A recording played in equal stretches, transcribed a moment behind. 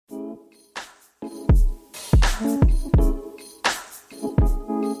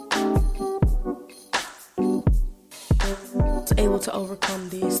able to overcome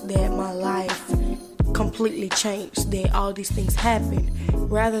this, that my life completely changed, that all these things happened,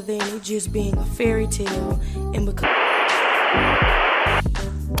 rather than it just being a fairy tale. And because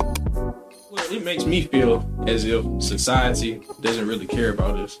it makes me feel as if society doesn't really care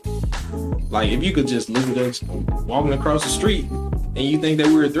about us. Like, if you could just look at us walking across the street and you think that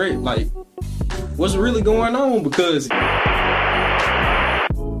we're a threat, like, what's really going on? Because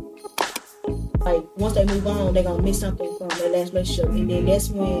like, once they move on, they're gonna miss something from their last relationship, and then that's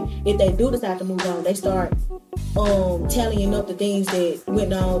when, if they do decide to move on, they start tallying up the things that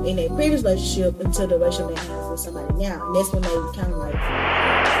went on in their previous relationship into the relationship they have with somebody now, and that's when they kind of like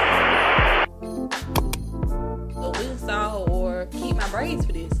windsaw or keep my braids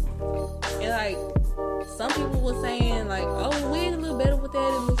for this. And like, some people were saying like, oh, wig a little better with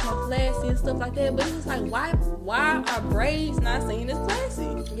that, it looks more classy and stuff like that. But it was like, why are braids not seen as classy?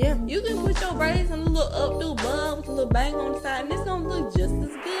 yeah, You can put your braids in a little updo bun with a little bang on the side, and it's gonna look just as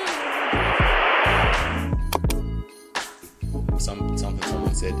good.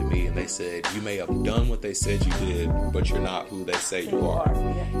 Someone said to me, and they said, you may have done what they said you did, but you're not who they say you are.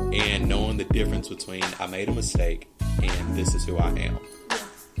 And knowing the difference between I made a mistake and this is who I am.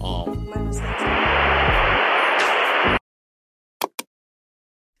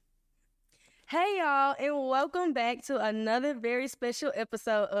 Hey y'all, and welcome back to another very special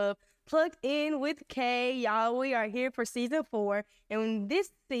episode of Plugged In with Kay. Y'all, we are here for season 4, and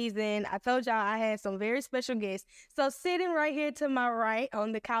this season, I told y'all I had some very special guests. So sitting right here to my right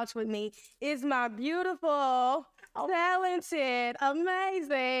on the couch with me is my beautiful, talented,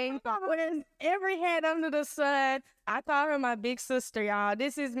 amazing, with every head under the sun. I call her my big sister, y'all.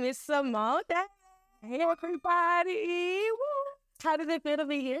 This is Miss Cymon. Hey, everybody. Woo. How does it feel to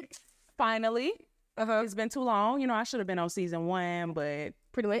be here? Finally. It's been too long. You know, I should have been on season 1, but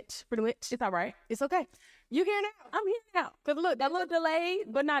Pretty much. it's all right. It's okay. You here now? I'm here now. Because look, that little delayed,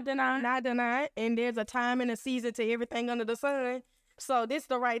 but not denied. Not denied. And there's a time and a season to everything under the sun. So this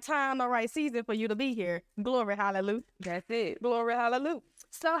the right time, the right season for you to be here. Glory, hallelujah. That's it. Glory, hallelujah.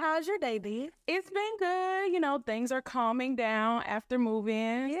 So how's your day been? It's been good. You know, things are calming down after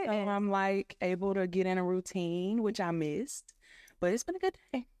moving. Yeah. So I'm like able to get in a routine, which I missed. But it's been a good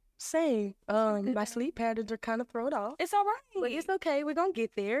day. Same. My sleep patterns are kind of thrown off. It's all right. But it's okay. We're going to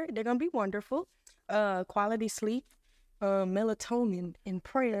get there. They're going to be wonderful. Quality sleep, melatonin, and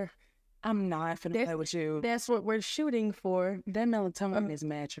prayer. I'm not finna play with you. That's what we're shooting for. That melatonin is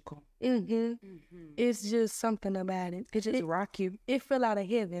magical. It's just something about it. It just rock you. It fell out of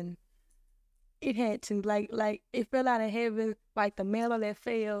heaven. It had to. Like it fell out of heaven like the manna that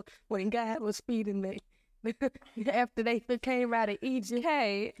fell when God was feeding me. After they came out of Egypt.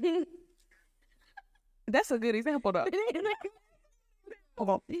 Hey, that's a good example, though.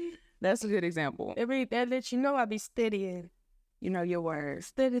 That's a good example. That lets you know I be studying. You know your words.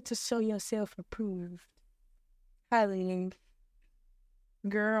 Study to show yourself approved. Hallelujah.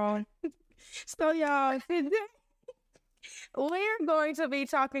 Girl. So, y'all, today we're going to be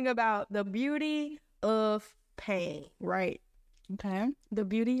talking about the beauty of pain, right? Okay. The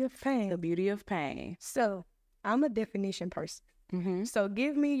beauty of pain. The beauty of pain. So, I'm a definition person. So,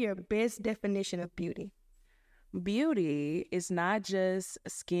 give me your best definition of beauty. Beauty is not just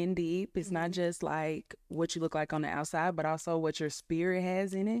skin deep. It's not just like what you look like on the outside, but also what your spirit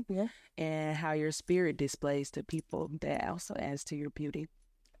has in it. Yeah. And how your spirit displays to people. That also adds to your beauty.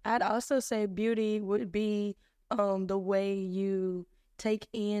 I'd also say beauty would be the way you take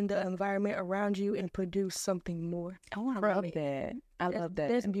in the environment around you and produce something more. Oh, I love that. I love that.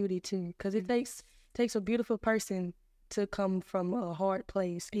 That's beauty too, because it takes a beautiful person to come from a hard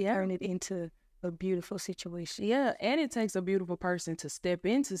place and turn it into a beautiful situation. Yeah, and it takes a beautiful person to step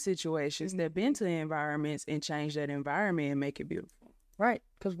into situations, step into environments, and change that environment and make it beautiful. Right,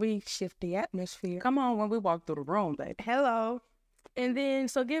 because we shift the atmosphere. Come on, when we walk through the room, baby. Hello. And then,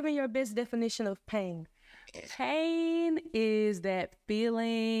 so give me your best definition of pain. Pain is that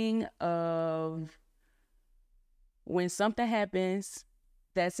feeling of when something happens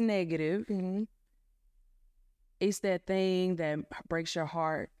that's negative. It's that thing that breaks your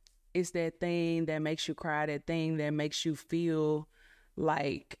heart. It's that thing that makes you cry, that thing that makes you feel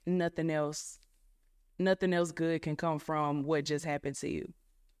like nothing else good can come from what just happened to you.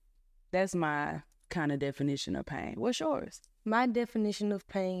 That's my kind of definition of pain. What's yours? My definition of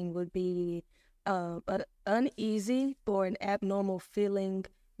pain would be an uneasy or an abnormal feeling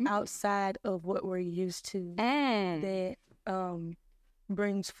outside of what we're used to that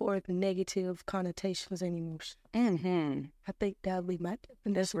brings forth negative connotations and emotions. I think that would be my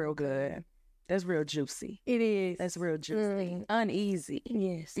definition. That's real good. That's real juicy. It is. That's real juicy. Uneasy.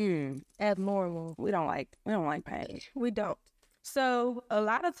 Yes. Abnormal. We don't like pain. We don't. So a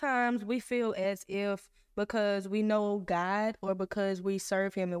lot of times we feel as if because we know God or because we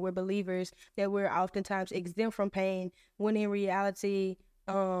serve him and we're believers that we're oftentimes exempt from pain, when in reality,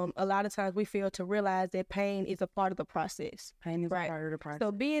 a lot of times we fail to realize that pain is a part of the process. Pain is a part of the process.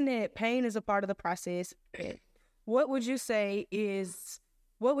 So being that pain is a part of the process, what would you say is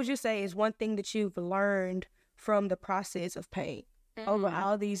one thing that you've learned from the process of pain over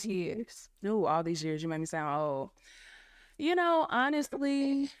all these years? Ooh, all these years, you made me sound old. You know,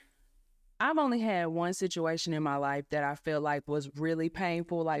 honestly, I've only had one situation in my life that I feel like was really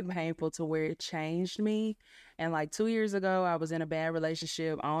painful, like painful to where it changed me. And like 2 years ago, I was in a bad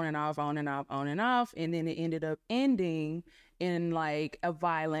relationship, on and off, on and off, on and off. And then it ended up ending in like a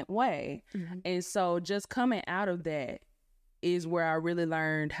violent way. And so just coming out of that is where I really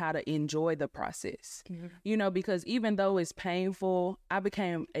learned how to enjoy the process. You know, because even though it's painful, I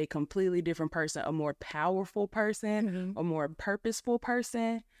became a completely different person, a more powerful person, a more purposeful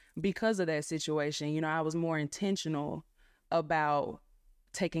person because of that situation. You know, I was more intentional about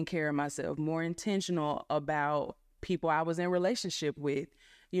taking care of myself, more intentional about people I was in relationship with.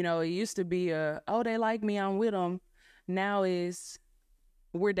 You know, it used to be oh, they like me, I'm with them. Now is,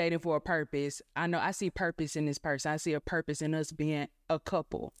 we're dating for a purpose. I know I see purpose in this person. I see a purpose in us being a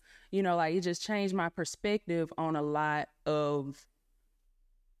couple. You know, like it just changed my perspective on a lot of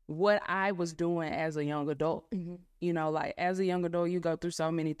what I was doing as a young adult. You know, like as a young adult, you go through so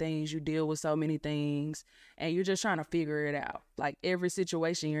many things, you deal with so many things, and you're just trying to figure it out. Like every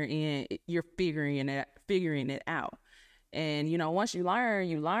situation you're in, you're figuring it out. And, you know, once you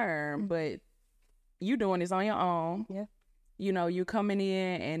learn, but you doing this on your own. Yeah. You know, you coming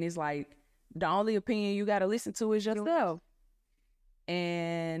in and it's like the only opinion you got to listen to is yourself.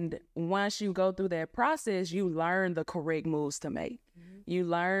 And once you go through that process, you learn the correct moves to make. You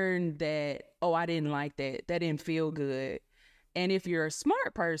learn that, oh, I didn't like that. That didn't feel good. And if you're a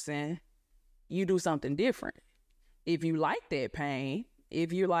smart person, you do something different. If you like that pain,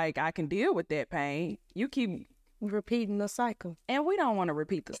 if you're like, I can deal with that pain, you keep repeating the cycle. And we don't want to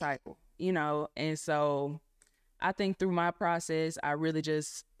repeat the cycle, you know? And so I think through my process, I really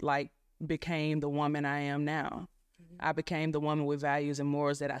just like became the woman I am now. I became the woman with values and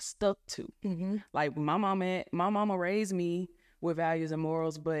morals that I stuck to. Like my mama raised me with values and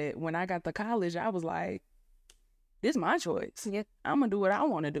morals, but when I got to college, I was like, this is my choice. Yeah. I'm gonna do what I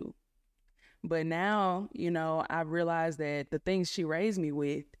want to do. But now, you know, I realized that the things she raised me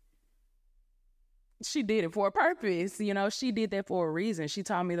with, she did it for a purpose. You know, she did that for a reason. She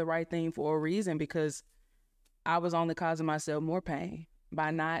taught me the right thing for a reason, because I was only causing myself more pain by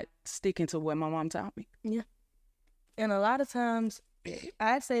not sticking to what my mom taught me. Yeah. And a lot of times,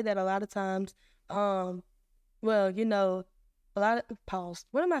 I'd say that a lot of times, well, you know, pause.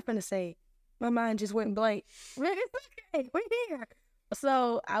 What am I finna say? My mind just went blank. It's okay, we're here.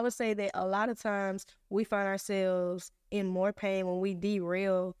 So I would say that a lot of times we find ourselves in more pain when we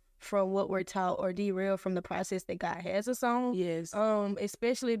derail from what we're taught or derail from the process that God has us on. Yes.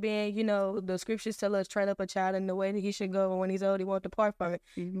 Especially being, you know, the scriptures tell us train up a child in the way that he should go, and when he's old, he won't depart from it.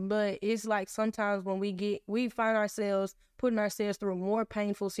 But it's like sometimes when we find ourselves putting ourselves through more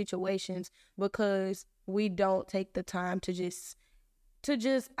painful situations because we don't take the time to just,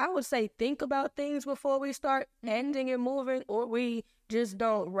 I would say, think about things before we start acting and moving, or we just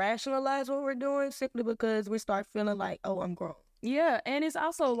don't rationalize what we're doing simply because we start feeling like, oh, I'm grown. Yeah, and it's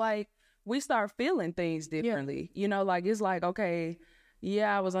also like we start feeling things differently. You know, like it's like, okay,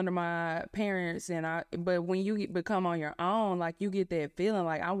 yeah, I was under my parents, but when you become on your own, like you get that feeling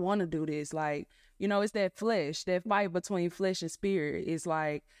like I want to do this. Like, you know, it's that flesh, that fight between flesh and spirit. It's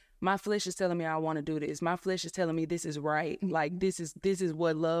like my flesh is telling me I want to do this. My flesh is telling me this is right. Like this is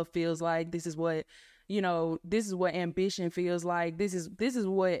what love feels like. This is what, you know, this is what ambition feels like. This is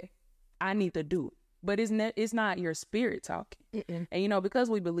what I need to do. But it's not your spirit talking. And, you know, because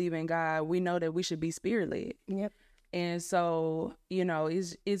we believe in God, we know that we should be spirit-led. Yep. And so, you know,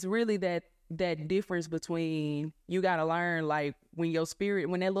 it's really that difference between, you got to learn, like, when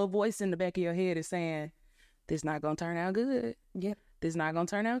that little voice in the back of your head is saying, this not going to turn out good. Yep. This not going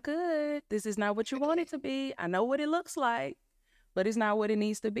to turn out good. This is not what you want it to be. I know what it looks like, but it's not what it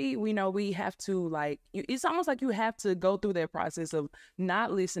needs to be. We know we have to, like, it's almost like you have to go through that process of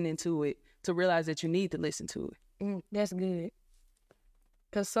not listening to it to realize that you need to listen to it. That's good.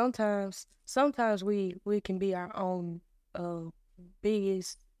 Because sometimes we can be our own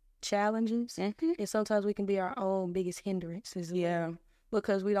biggest challenges, and sometimes we can be our own biggest hindrances. Yeah.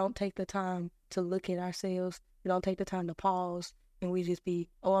 Because we don't take the time to look at ourselves. We don't take the time to pause, and we just be,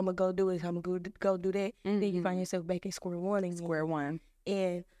 oh, I'm going to go do this, I'm going to go do that. Then you find yourself back at square one again. Square one.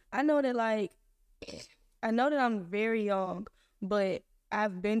 And I know that I'm very young, but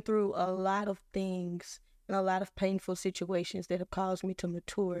I've been through a lot of things and a lot of painful situations that have caused me to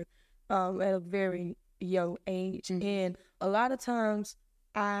mature at a very young age. And a lot of times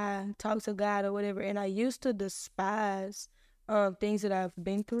I talk to God or whatever, and I used to despise things that I've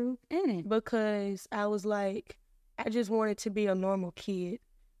been through because I was like, I just wanted to be a normal kid.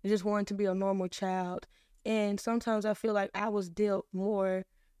 I just wanted to be a normal child. And sometimes I feel like I was dealt more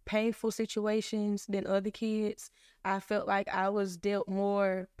painful situations than other kids. I felt like I was dealt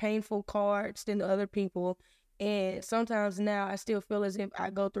more painful cards than other people. And sometimes now I still feel as if I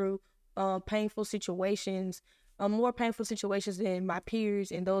go through painful situations, more painful situations than my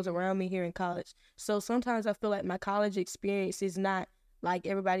peers and those around me here in college. So sometimes I feel like my college experience is not like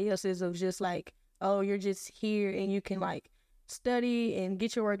everybody else's, of just like, oh, you're just here and you can like study and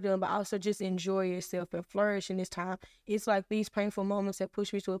get your work done, but also just enjoy yourself and flourish in this time. It's like these painful moments that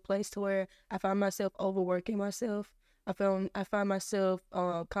push me to a place to where I find myself overworking myself. I find myself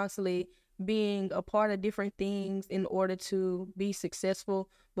constantly being a part of different things in order to be successful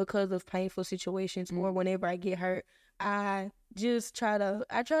because of painful situations. Or whenever I get hurt, I try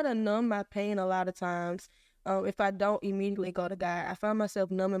to numb my pain a lot of times. If I don't immediately go to God, I find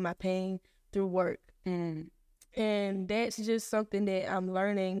myself numbing my pain through work. And that's just something that I'm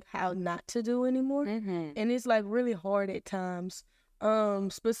learning how not to do anymore. And it's like really hard at times.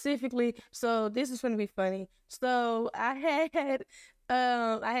 Specifically, so this is gonna be funny. So I had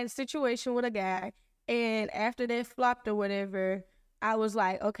a situation with a guy, and after that flopped or whatever, I was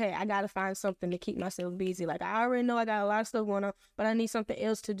like, okay, I gotta find something to keep myself busy. Like, I already know I got a lot of stuff going on, but I need something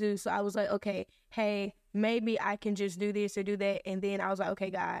else to do. So I was like, okay, hey, maybe I can just do this or do that. And then I was like, okay,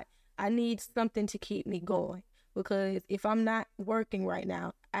 God, I need something to keep me going. Because if I'm not working right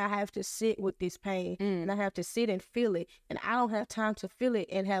now, I have to sit with this pain and I have to sit and feel it. And I don't have time to feel it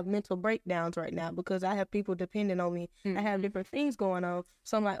and have mental breakdowns right now because I have people depending on me. I have different things going on.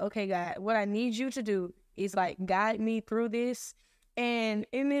 So I'm like, okay, God, what I need you to do is like guide me through this. And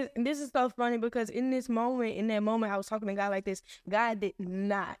this is so funny because in that moment, I was talking to God like this. God did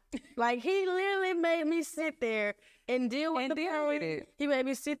not. Like, he literally made me sit there and deal with it. He made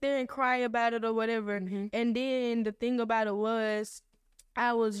me sit there and cry about it or whatever. And then the thing about it was,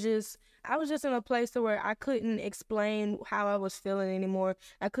 I was just in a place to where I couldn't explain how I was feeling anymore.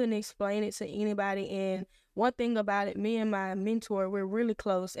 I couldn't explain it to anybody. And one thing about it, me and my mentor, we're really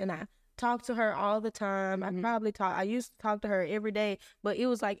close, and I talk to her all the time. I used to talk to her every day, but it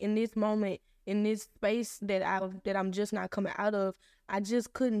was like in this moment, in this space that I'm just not coming out of, I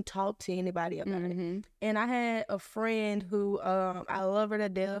just couldn't talk to anybody about it. And I had a friend who I love her to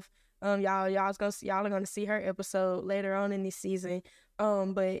death. Y'all are gonna see her episode later on in this season.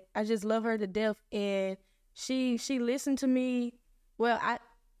 But I just love her to death, and she listened to me. Well,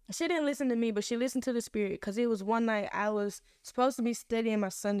 she didn't listen to me, but she listened to the Spirit, because it was one night I was supposed to be studying my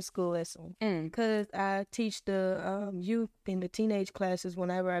Sunday school lesson, because I teach the youth and the teenage classes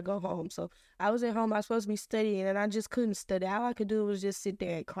whenever I go home. So I was at home, I was supposed to be studying, and I just couldn't study. All I could do was just sit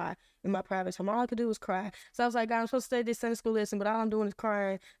there and cry in my private time. All I could do was cry. So I was like, God, I'm supposed to study this Sunday school lesson, but all I'm doing is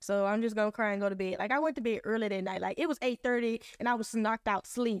crying. So I'm just going to cry and go to bed. Like, I went to bed early that night. Like, it was 8:30, and I was knocked out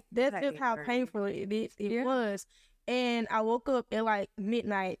sleep. That's just how painful it was. And I woke up at like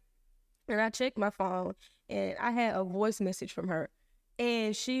midnight, and I checked my phone, and I had a voice message from her.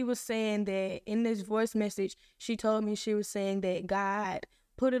 And she was saying that in this voice message, she told me, she was saying that God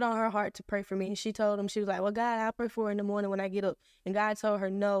put it on her heart to pray for me. And she told him, she was like, well, God, I'll pray for her in the morning when I get up. And God told her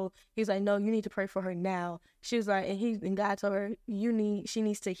no. He's like, no, you need to pray for her now. She was like, and God told her, she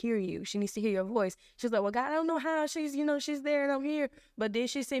needs to hear you. She needs to hear your voice. She was like, well, God, I don't know how. She's there and I'm here. But then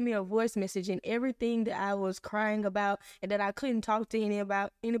she sent me a voice message, and everything that I was crying about and that I couldn't talk to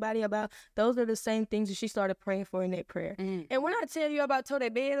anybody about, those are the same things that she started praying for in that prayer. And when I tell you about tore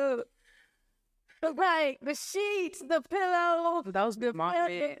that bed up, like the sheets, the pillow,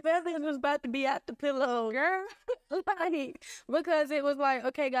 the feathers was about to be out the pillow, girl. Like, because it was like,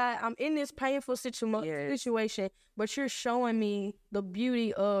 okay, God, I'm in this painful situation, but you're showing me the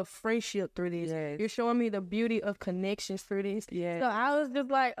beauty of friendship through this. You're showing me the beauty of connections through this. So I was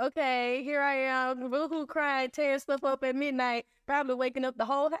just like, okay, here I am, boohoo crying, tearing stuff up at midnight, probably waking up the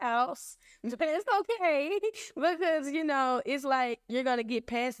whole house. But it's okay, because, it's like, you're going to get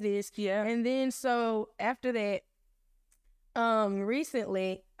past this. And then, so after that,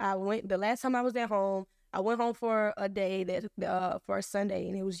 recently, the last time I was at home, I went home for a day for a Sunday,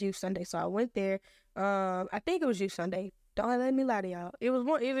 and it was Youth Sunday. So I went there. I think it was Youth Sunday. Don't let me lie to y'all. It was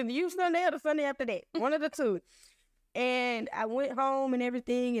either the Youth Sunday or the Sunday after that. One of the two. And I went home and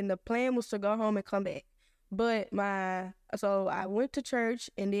everything, and the plan was to go home and come back. But so I went to church,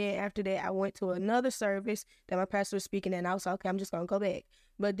 and then after that, I went to another service that my pastor was speaking, and I was like, okay, I'm just gonna go back.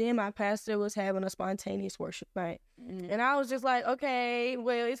 But then my pastor was having a spontaneous worship night, and I was just like, okay,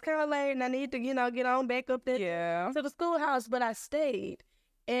 well, it's kind of late, and I need to, get on back up there to the schoolhouse. But I stayed,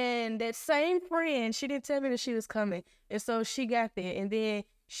 and that same friend, she didn't tell me that she was coming, and so she got there, and then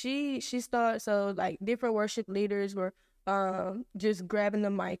she started. So like different worship leaders were just grabbing the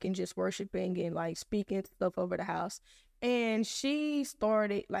mic and just worshiping and like speaking stuff over the house. And she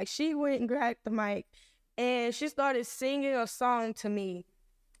started, like, she went and grabbed the mic and she started singing a song to me.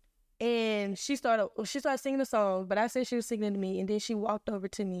 And she started singing a song, but I said she was singing to me. And then she walked over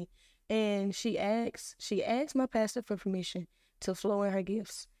to me and she asked my pastor for permission to flow in her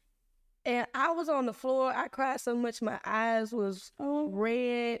gifts. And I was on the floor. I cried so much my eyes was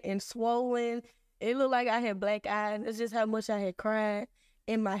red and swollen. It looked like I had black eyes. That's just how much I had cried.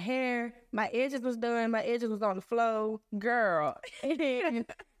 And my hair, my edges was done. My edges was on the floor. Girl. And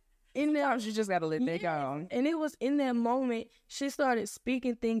Sometimes you just gotta let that go. And it was in that moment she started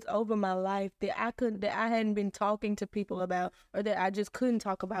speaking things over my life that I hadn't been talking to people about, or that I just couldn't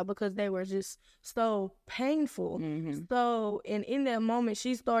talk about because they were just so painful. So, and in that moment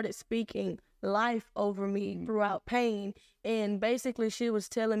she started speaking life over me throughout pain. And basically she was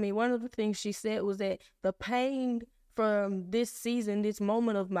telling me, one of the things she said was that the pain from this season, this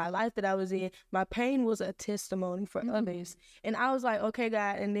moment of my life that I was in, my pain was a testimony for others. And I was like, okay,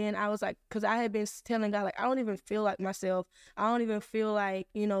 God. And then I was like, because I had been telling God, like, I don't even feel like myself. I don't even feel like,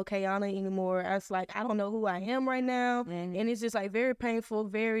 Kayana anymore. I was like, I don't know who I am right now. And it's just like very painful,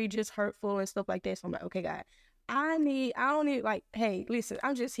 very just hurtful and stuff like that. So I'm like, okay, God, I don't need, like, hey, listen,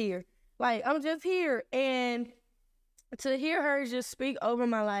 I'm just here. Like, I'm just here. And to hear her just speak over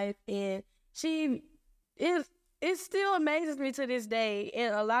my life, and it still amazes me to this day.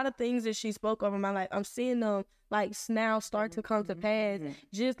 And a lot of things that she spoke over my life, I'm seeing them like now start to come to pass,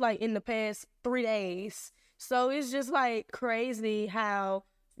 just like in the past 3 days. So it's just like crazy how,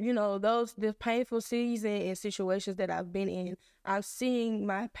 the painful season and situations that I've been in, I'm seeing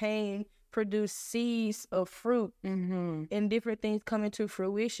my pain produce seeds of fruit and different things coming to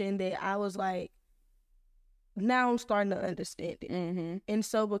fruition that I was like, now I'm starting to understand it. And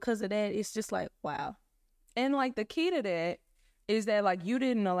so because of that, it's just like, wow. And like the key to that is that like you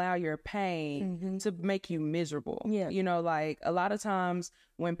didn't allow your pain to make you miserable. Yeah. Like a lot of times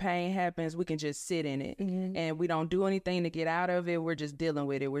when pain happens, we can just sit in it and we don't do anything to get out of it. We're just dealing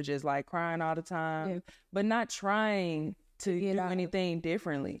with it. We're just like crying all the time, but not trying to do anything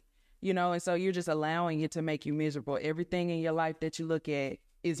differently, and so you're just allowing it to make you miserable. Everything in your life that you look at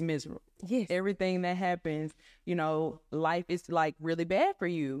is miserable. Yes. Everything that happens, life is like really bad for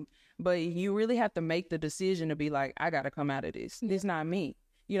you. But you really have to make the decision to be like, I got to come out of this. This is not me.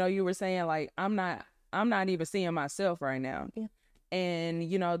 You were saying like, I'm not even seeing myself right now. Yeah.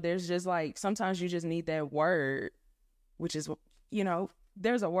 And, there's just like, sometimes you just need that word, which is,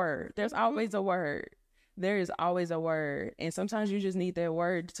 there's a word. There's always a word. There is always a word. And sometimes you just need that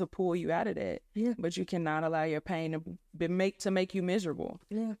word to pull you out of that. Yeah. But you cannot allow your pain to make you miserable.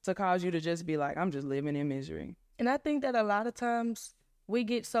 Yeah. To cause you to just be like, I'm just living in misery. And I think that a lot of times we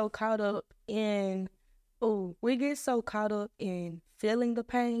get so caught up in feeling the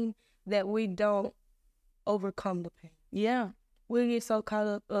pain that we don't overcome the pain. Yeah. We get so caught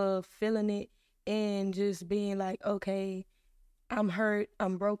up of feeling it and just being like, okay, I'm hurt,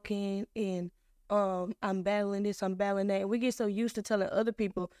 I'm broken, and I'm battling this, I'm battling that. And we get so used to telling other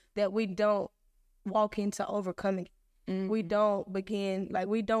people that we don't walk into overcoming it. We don't begin, like,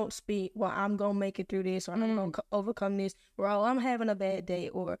 we don't speak, well, I'm going to make it through this, or I'm going to overcome this, or, oh, I'm having a bad day,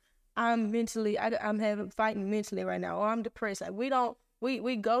 or I'm fighting mentally right now, or I'm depressed. Like, we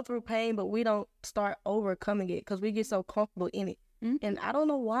go through pain, but we don't start overcoming it because we get so comfortable in it. And I don't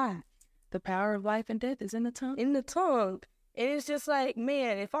know why. The power of life and death is in the tongue. In the tongue. And it's just like,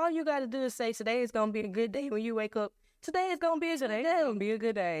 man, if all you got to do is say, today is going to be a good day when you wake up, today is going to be a good day. Today's going to be a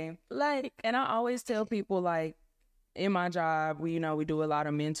good day. Like, and I always tell people, like, in my job, we do a lot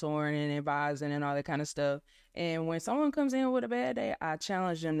of mentoring and advising and all that kind of stuff. And when someone comes in with a bad day, I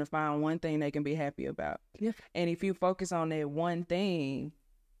challenge them to find one thing they can be happy about. Yeah. And if you focus on that one thing,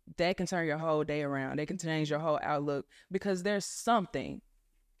 that can turn your whole day around. They can change your whole outlook because there's something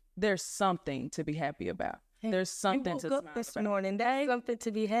to be happy about. There's something to smile this morning. There's something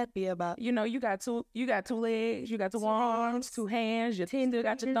to be happy about. You got two legs, you got two arms, 2 hands, you still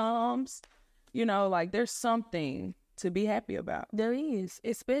got your thumbs. Like there's something to be happy about. There is,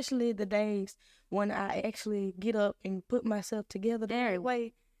 especially the days when I actually get up and put myself together the right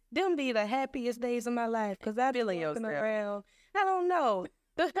way. Them be the happiest days of my life because I be walking around. I don't know.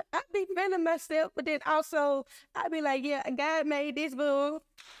 I be feeling myself, but then also I be like, yeah, God made this, boo.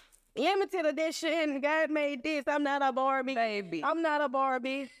 Limited edition. God made this. I'm not a Barbie. Baby. I'm not a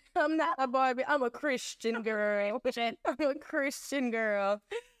Barbie. I'm not a Barbie. I'm a Christian girl. I'm a Christian girl.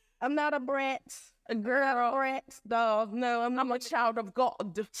 I'm not a brat. A girl. Brat dog. No, I'm a child of God.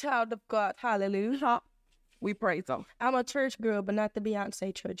 Child of God. Hallelujah. We praise him. I'm a church girl, but not the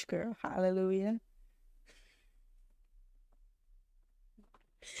Beyonce church girl. Hallelujah.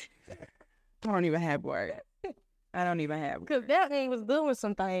 I don't even have words. I don't even have words. Because that thing was doing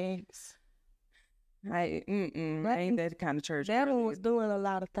some things. I ain't that kind of church. That girl. one was doing a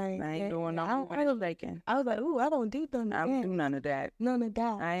lot of things. I ain't doing no I was like, ooh, I don't do none of I don't that. do none of that. None of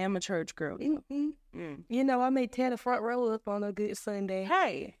that. I am a church girl. You know, I may tear the front row up on a good Sunday.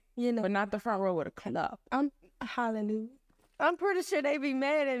 Hey, You know, but not the front row with a club. hallelujah. I'm pretty sure they be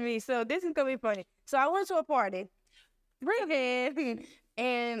mad at me, so this is gonna be funny. So I went to a party,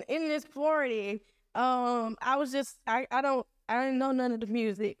 and in this party, I was just I didn't know none of the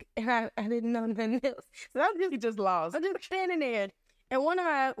music, and I didn't know nothing else. So You just lost. I'm just standing there, and one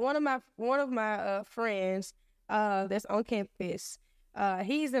of my friends that's on campus,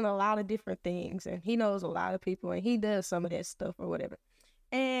 he's in a lot of different things, and he knows a lot of people, and he does some of that stuff or whatever.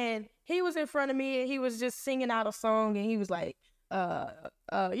 And he was in front of me, and he was just singing out a song, and he was like,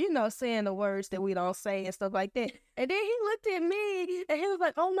 saying the words that we don't say and stuff like that. And then he looked at me, and he was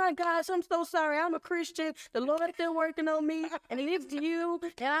like, oh my gosh, I'm so sorry. I'm a Christian. The Lord's still working on me, and it's you.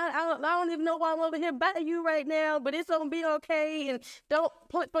 And I don't even know why I'm over here by you right now, but it's gonna be okay. And don't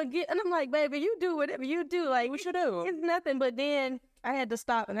forget. And I'm like, baby, you do whatever you do. Like, What you do? it's nothing. But then I had to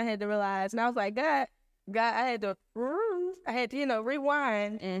stop, and I had to realize, and I was like, God, I had to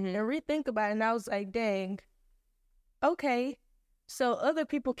rewind and rethink about it. And I was like, dang, okay. So other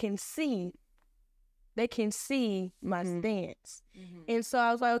people can see, they can see my stance. And so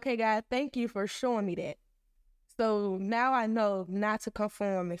I was like, okay, God, thank you for showing me that. So now I know not to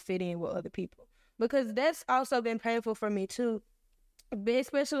conform and fit in with other people. Because that's also been painful for me too,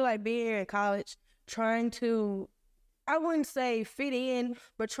 especially like being here in college, trying to, I wouldn't say fit in,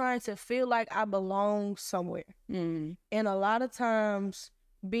 but trying to feel like I belong somewhere. And a lot of times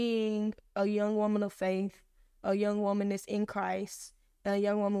being a young woman of faith, a young woman that's in Christ, a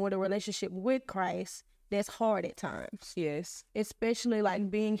young woman with a relationship with Christ, that's hard at times. Yes. Especially like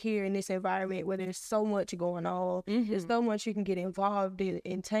being here in this environment where there's so much going on. There's so much you can get involved in,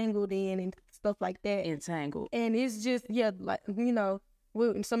 entangled in, and stuff like that. Entangled. And it's just,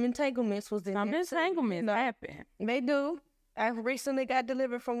 some entanglements was in Some there. entanglements happen. They do. I recently got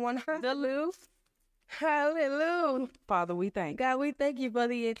delivered from one. Hallelujah. Father, we thank you. God, we thank you for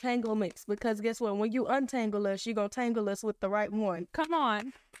the entanglements, because guess what? When you untangle us, you're going to tangle us with the right one. Come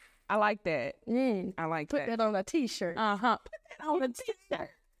on. I like that. I like Put that on a t-shirt. Uh-huh. Put that on a t-shirt.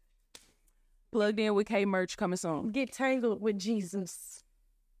 Plugged in with K merch coming soon. Get tangled with Jesus.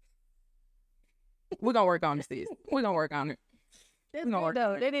 We're going to work on this. We're going to work on it. That's We gonna good, work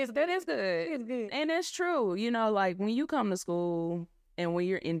though. on That is good. It's good. And that's true. You know, like when you come to school and when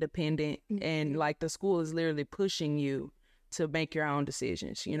you're independent and like the school is literally pushing you to make your own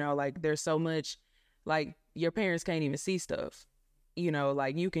decisions, you know, like there's so much, like your parents can't even see stuff. You know,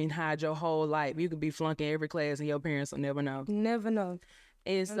 like you can hide your whole life. You could be flunking every class and your parents will never know. Never know.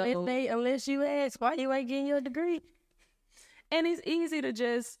 And so, Unless you ask why you ain't getting your degree. and it's easy to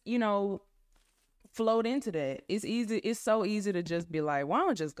just, you know, float into that. It's so easy to just be like, why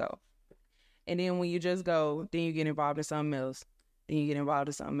don't I just go? And then when you just go, then you get involved in something else. Then you get involved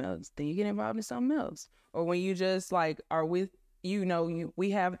in something else. Then you get involved in something else. Or when you just like are with,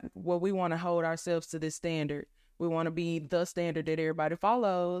 we have what we want to hold ourselves to this standard. We want to be the standard that everybody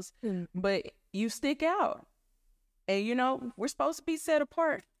follows, but you stick out. And, you know, we're supposed to be set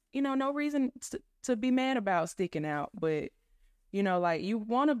apart. You know, no reason to be mad about sticking out. But, you know, like you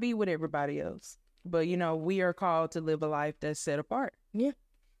want to be with everybody else. But, you know, we are called to live a life that's set apart. Yeah.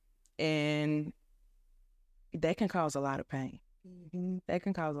 And that can cause a lot of pain. That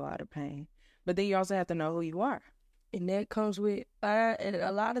can cause a lot of pain. But then you also have to know who you are. And that comes with, and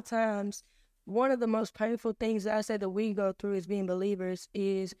a lot of times, one of the most painful things that I said that we go through as being believers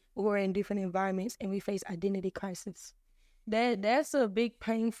is we're in different environments and we face identity crisis. That's a big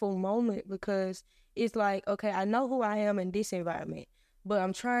painful moment, because it's like, okay, I know who I am in this environment, but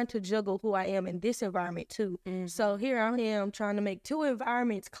I'm trying to juggle who I am in this environment too. So here I am trying to make two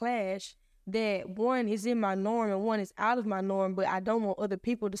environments clash, that one is in my norm and one is out of my norm, but I don't want other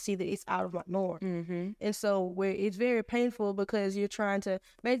people to see that it's out of my norm. And so it's very painful, because you're trying to,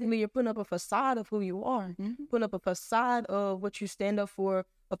 basically you're putting up a facade of who you are, putting up a facade of what you stand up for,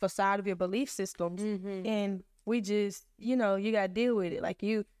 a facade of your belief systems. And we just, you gotta deal with it. Like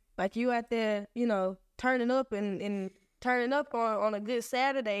you out there, turning up and turning up on a good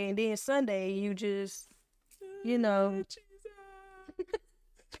Saturday, and then Sunday you just,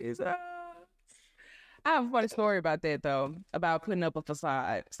 Jesus. I have a funny story about that though, about putting up a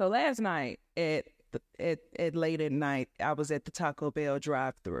facade. So last night at late at night, I was at the Taco Bell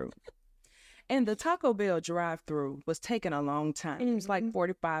drive-thru. And the Taco Bell drive-thru was taking a long time. It was like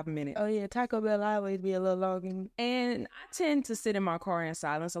 45 minutes. Oh yeah, Taco Bell always be a little long. And I tend to sit in my car in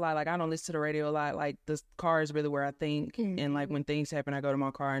silence a lot. Like I don't listen to the radio a lot. Like the car is really where I think. And like when things happen, I go to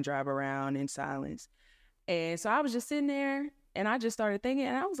my car and drive around in silence. And so I was just sitting there and I just started thinking,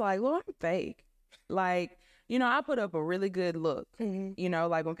 and I was like, well, I'm fake. Like, I put up a really good look.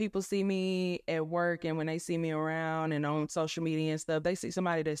 Like when people see me at work and when they see me around and on social media and stuff, they see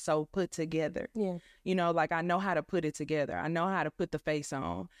somebody that's so put together. Yeah. Like I know how to put it together. I know how to put the face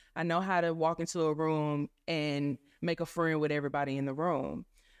on. I know how to walk into a room and make a friend with everybody in the room.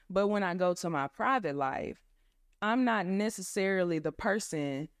 But when I go to my private life, I'm not necessarily the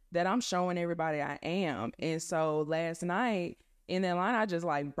person that I'm showing everybody I am. And so last night, in that line, I just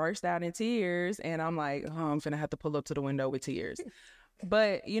like burst out in tears, and I'm like, oh, I'm finna have to pull up to the window with tears.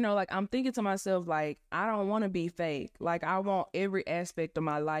 But, like I'm thinking to myself, like, I don't want to be fake. Like I want every aspect of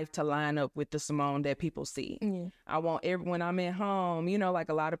my life to line up with the Cymon that people see. Yeah. I want when I'm at home, like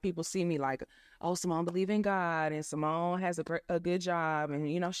a lot of people see me like, oh, Cymon believe in God, and Cymon has a good job,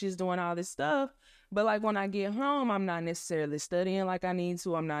 and, she's doing all this stuff. But like when I get home, I'm not necessarily studying like I need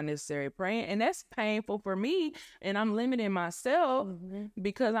to. I'm not necessarily praying. And that's painful for me. And I'm limiting myself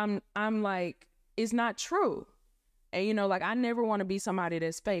because I'm like, it's not true. And, like I never want to be somebody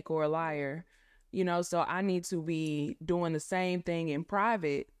that's fake or a liar, so I need to be doing the same thing in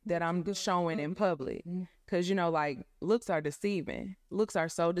private that I'm showing in public. Because, like looks are deceiving. Looks are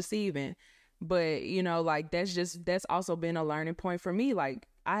so deceiving. But, like that's also been a learning point for me. Like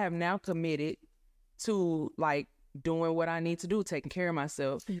I have now committed to like doing what I need to do, taking care of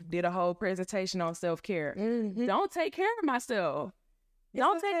myself. Did a whole presentation on self-care. Don't take care of myself.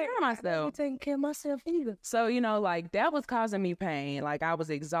 Don't take care of myself. I don't taking care of myself either. So, like that was causing me pain. Like I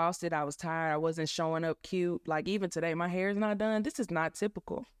was exhausted. I was tired. I wasn't showing up cute. Like even today, my hair is not done. This is not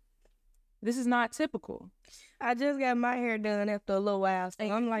typical. This is not typical. I just got my hair done after a little while. So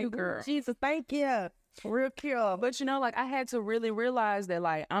I'm like, girl, Jesus, thank you. Real cute. But like I had to really realize that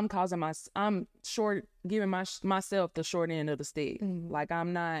like I'm giving myself the short end of the stick. Like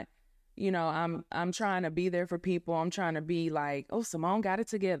I'm not, I'm trying to be there for people. I'm trying to be like, oh, Cymon got it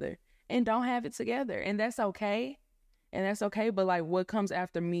together and don't have it together. And that's okay. But like what comes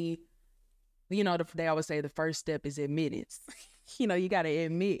after me, they always say the first step is admittance. You got to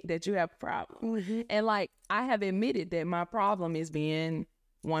admit that you have a problem. And like I have admitted that my problem is being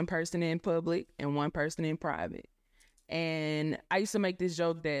one person in public and one person in private. And I used to make this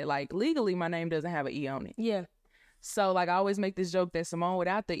joke that like legally my name doesn't have an E on it. Yeah. So like I always make this joke that Cymon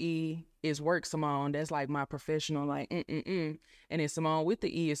without the E is work Cymon. That's like my professional like And then Cymon with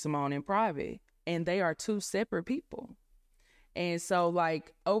the E is Cymon in private. And they are two separate people. And so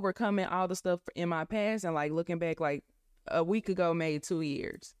like overcoming all the stuff in my past and like looking back, like a week ago made 2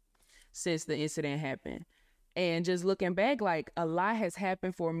 years since the incident happened. And just looking back, like a lot has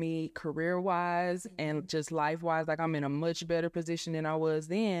happened for me career-wise and just life-wise. Like I'm in a much better position than I was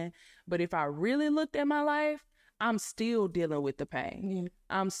then. But if I really looked at my life, I'm still dealing with the pain.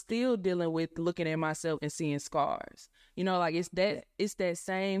 I'm still dealing with looking at myself and seeing scars. Like it's that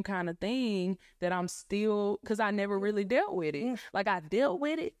same kind of thing that I'm still, because I never really dealt with it. Like I dealt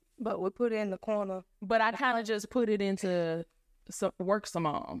with it. But we put it in the corner. But I kind of just put it into work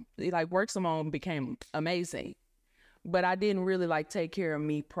Cymon. Like work Cymon became amazing, but I didn't really like take care of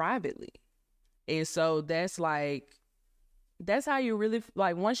me privately. And so that's how you really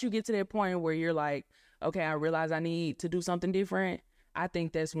like once you get to that point where you're like, okay, I realize I need to do something different. I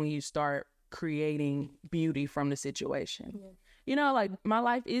think that's when you start creating beauty from the situation. Like my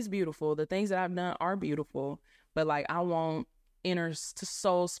life is beautiful. The things that I've done are beautiful, but like I want inner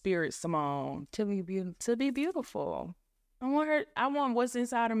soul spirit Cymon to be beautiful. I want what's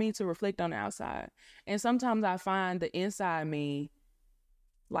inside of me to reflect on the outside. And sometimes I find the inside me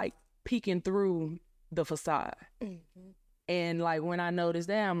like peeking through the facade. And like when I notice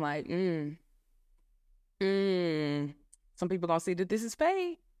that, I'm like, some people gonna see that this is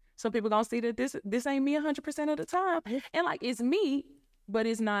fake. Some people gonna see that this ain't me 100% of the time. And like it's me, but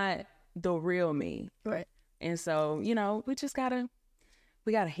it's not the real me. Right. And so, we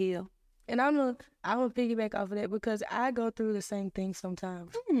gotta heal. And I'm gonna piggyback off of that because I go through the same thing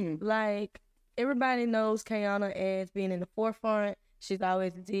sometimes. Like everybody knows Kayana as being in the forefront, She's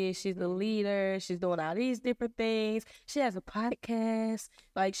always this. She's the leader. She's doing all these different things. She has a podcast.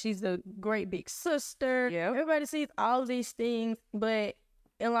 Like, she's a great big sister. Yep. Everybody sees all these things, but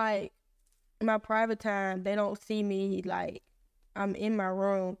in like my private time, they don't see me like I'm in my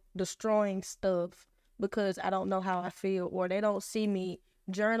room destroying stuff because I don't know how I feel, or they don't see me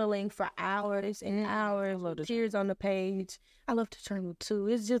journaling for hours and hours with tears on the page. I love to journal too.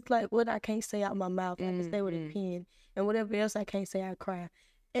 It's just like what I can't say out my mouth. I can say with a pen, and whatever else I can't say, I cry.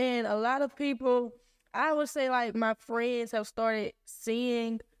 And a lot of people, I would say, like, my friends have started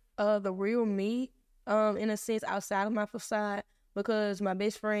seeing the real me, in a sense, outside of my facade, because my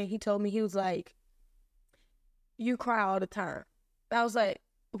best friend, he told me, he was like, you cry all the time. I was like,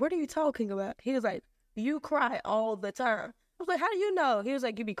 what are you talking about? He was like, you cry all the time. I was like, how do you know? He was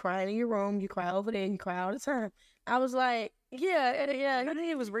like, you be crying in your room, you cry over there, you cry all the time. I was like, yeah. I think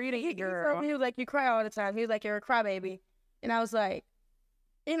he was reading it, girl. He was like, you cry all the time. He was like, you're a crybaby. And I was like,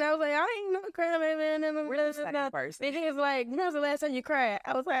 I ain't no crybaby. And We're the same person. And he was like, when was the last time you cried?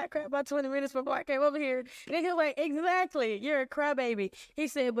 I was like, I cried about 20 minutes before I came over here. And he was like, exactly, you're a crybaby. He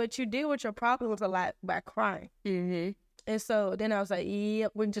said, but you deal with your problems a lot by crying. Mm-hmm. And so then I was like,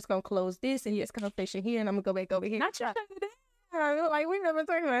 yep, we're just going to close this and just conversation here, and I'm going to go back over here. Not shut it down. Like, we never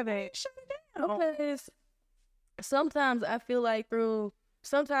talking about that. Shut it down. Because sometimes I feel like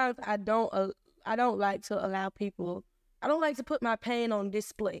sometimes I don't like to allow people, I don't like to put my pain on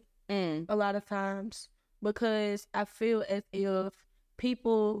display a lot of times, because I feel as if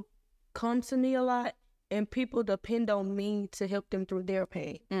people come to me a lot and people depend on me to help them through their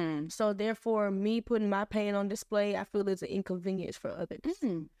pain. So therefore, me putting my pain on display, I feel is an inconvenience for others.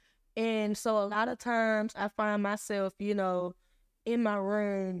 And so a lot of times I find myself, in my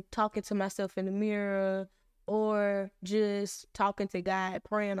room talking to myself in the mirror, or just talking to God,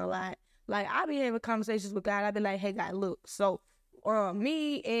 praying a lot. Like, I be having conversations with God. I be like, hey, God, look, so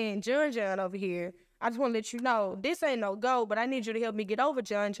me and John over here, I just want to let you know, this ain't no go, but I need you to help me get over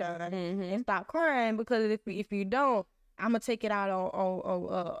John and stop crying, because if you don't, I'm going to take it out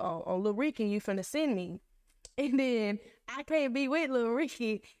on Lil Ricky you finna send me. And then I can't be with Lil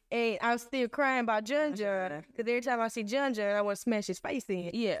Ricky, and I'm still crying about John, because every time I see John, I want to smash his face in.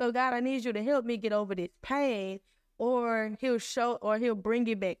 Yeah. So God, I need you to help me get over this pain, or he'll bring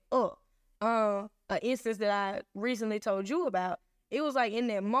it back up. An instance that I recently told you about, it was like in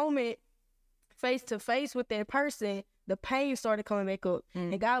that moment, face to face with that person, the pain started coming back up.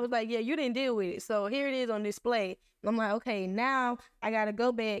 And God was like, yeah, you didn't deal with it, so here it is on display. And I'm like, okay, now I gotta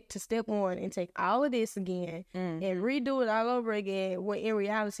go back to step one and take all of this again and redo it all over again, when in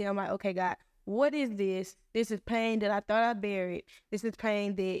reality I'm like, okay, God, what is this? This is pain that I thought I buried. This is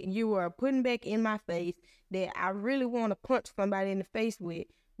pain that you are putting back in my face, that I really want to punch somebody in the face with.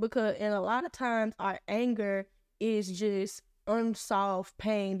 And a lot of times our anger is just unsolved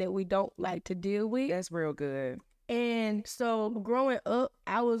pain that we don't like to deal with. That's real good. And so growing up,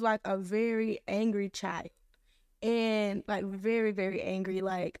 I was like a very angry child. And like very, very angry.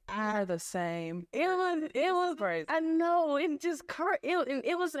 Like, Are the same. it was Crazy. I know, it just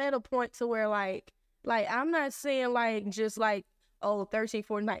it was at a point to where like I'm not saying like just like 13,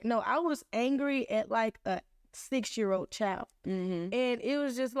 14, no, I was angry at like a 6-year-old child. And it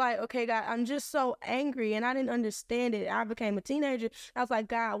was just like, okay, God, I'm just so angry, and I didn't understand it. I became a teenager. I was like,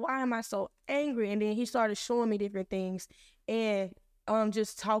 God, why am I so angry? And then he started showing me different things and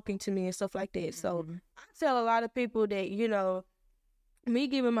just talking to me and stuff like that. So I tell a lot of people that, me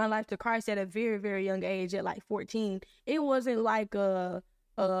giving my life to Christ at a very, very young age, at like 14, it wasn't like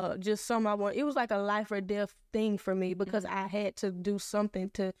just something I want. It was like a life or death thing for me, because I had to do something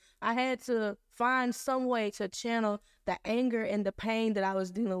I had to find some way to channel the anger and the pain that I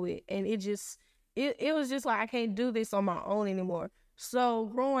was dealing with. And it was just like, I can't do this on my own anymore. So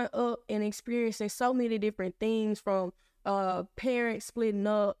growing up and experiencing so many different things, from parents splitting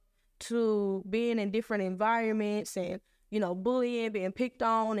up to being in different environments and, bullying, being picked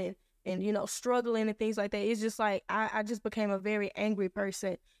on, and struggling and things like that. It's just like, I just became a very angry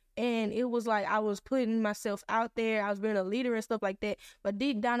person. And it was like I was putting myself out there. I was being a leader and stuff like that. But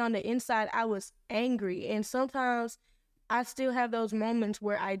deep down on the inside, I was angry. And sometimes I still have those moments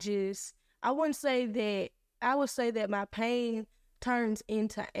where I would say that my pain turns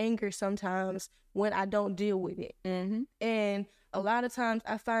into anger sometimes when I don't deal with it. And a lot of times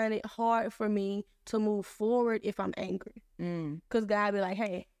I find it hard for me to move forward if I'm angry. Because God be like,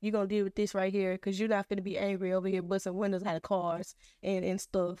 hey, you're going to deal with this right here, because you're not going to be angry over here busting windows out of cars and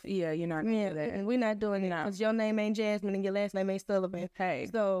stuff. Yeah, you're not going to do that. And we're not doing it, because your name ain't Jasmine and your last name ain't Sullivan. Hey.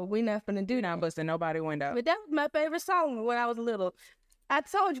 So we're not going to do You're that. not busting nobody window. But that was my favorite song when I was little. I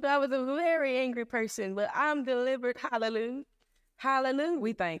told you I was a very angry person, but I'm delivered. Hallelujah. Hallelujah.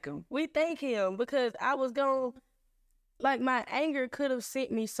 We thank him. We thank him because I was going, like, my anger could have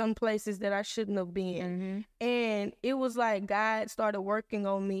sent me some places that I shouldn't have been. And it was like God started working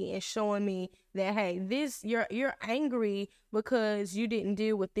on me and showing me that, hey, you're angry because you didn't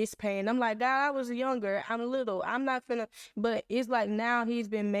deal with this pain. I'm like, God, I was younger. I'm little. I'm not finna. But it's like now he's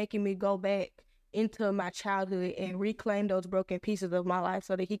been making me go back into my childhood and reclaim those broken pieces of my life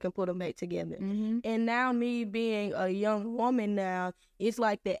so that he can put them back together. And now me being a young woman now, it's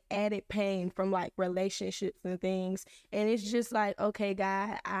like the added pain from like relationships and things. And it's just like, okay,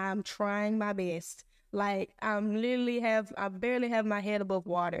 God, I'm trying my best. Like I barely have my head above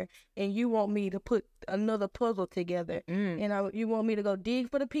water, and you want me to put another puzzle together, and you want me to go dig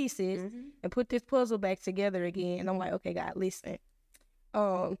for the pieces and put this puzzle back together again. And I'm like, okay, God, listen,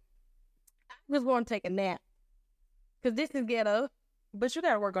 I just want to take a nap because this is ghetto. But you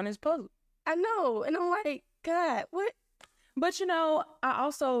got to work on this puzzle. I know, and I'm like, God, what? But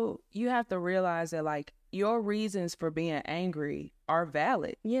you have to realize that like your reasons for being angry are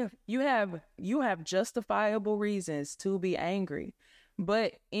valid. Yeah. You have justifiable reasons to be angry.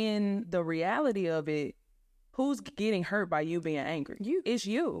 But in the reality of it, who's getting hurt by you being angry? You. It's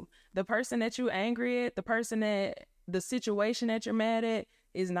you. The person that you angry at, the situation that you're mad at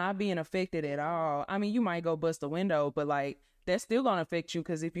is not being affected at all. I mean, you might go bust a window, but like that's still gonna affect you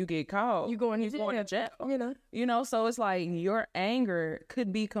because if you get caught, You're going to jail. You know. So it's like your anger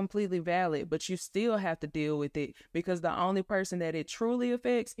could be completely valid, but you still have to deal with it because the only person that it truly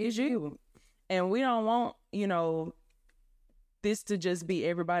affects is you. And we don't want, this to just be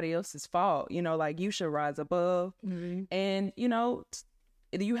everybody else's fault. Like you should rise above. And,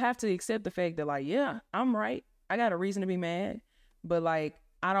 you have to accept the fact that like, yeah, I'm right. I got a reason to be mad, but like,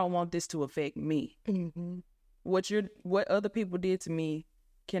 I don't want this to affect me. What other people did to me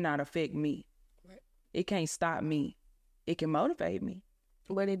cannot affect me. Right. It can't stop me. It can motivate me,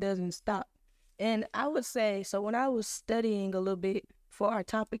 but it doesn't stop. And I would say, so when I was studying a little bit for our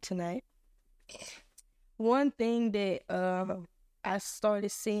topic tonight, one thing that I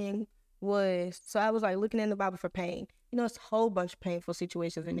started seeing was, so I was like looking in the Bible for pain. It's a whole bunch of painful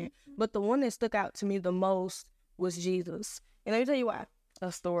situations in there, but the one that stuck out to me the most was Jesus. And let me tell you why.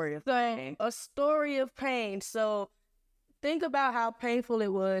 A story of pain. A story of pain. So think about how painful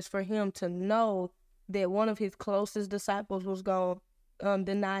it was for him to know that one of his closest disciples was going to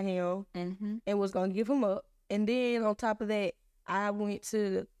deny him and was going to give him up. And then on top of that, I went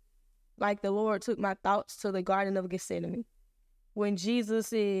to, like, the Lord took my thoughts to the Garden of Gethsemane. When Jesus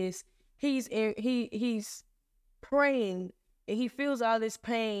he's praying and he feels all this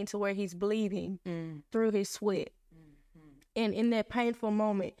pain to where he's bleeding through his sweat. And in that painful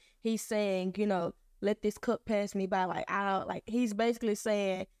moment, he's saying, let this cup pass me by. Like he's basically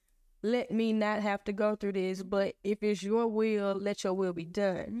saying, let me not have to go through this, but if it's your will, let your will be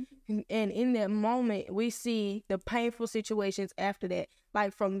done. And in that moment, we see the painful situations after that,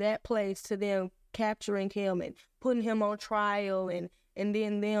 like from that place to them capturing him and putting him on trial and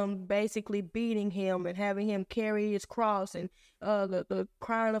then them basically beating him and having him carry his cross and the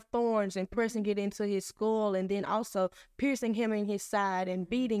crown of thorns and pressing it into his skull and then also piercing him in his side and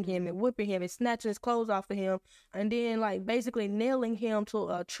beating him and whipping him and snatching his clothes off of him and then like basically nailing him to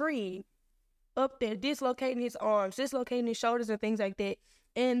a tree up there, dislocating his arms, dislocating his shoulders and things like that.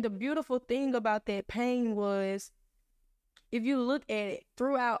 And the beautiful thing about that pain was, if you look at it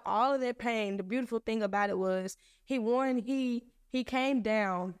throughout all of that pain, the beautiful thing about it was he came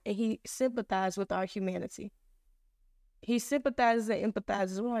down and he sympathized with our humanity. He sympathizes and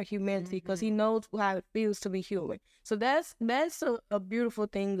empathizes with our humanity because he knows how it feels to be human. So that's a beautiful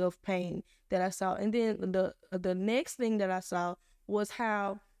thing of pain that I saw. And then the next thing that I saw was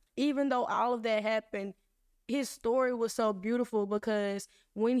how, even though all of that happened, his story was so beautiful because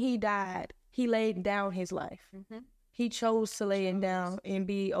when he died, he laid down his life. He chose to lay it down and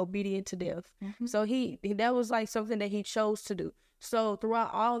be obedient to death. So that was like something that he chose to do. So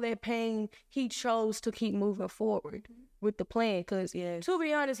throughout all that pain, he chose to keep moving forward with the plan. Because to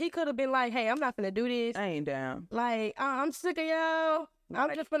be honest, he could have been like, hey, I'm not going to do this. I ain't down. Like, I'm sick of y'all.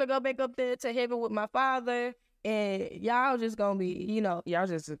 I'm just going to go back up there to heaven with my father. And y'all just going to be, Y'all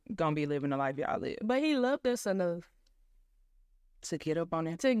just going to be living the life y'all live. But he loved us enough to get up on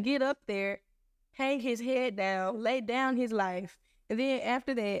it. To get up there, hang his head down, lay down his life. And then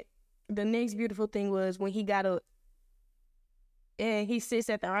after that, the next beautiful thing was when he got up and he sits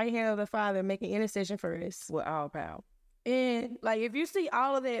at the right hand of the Father making intercession for us. With all power. And like, if you see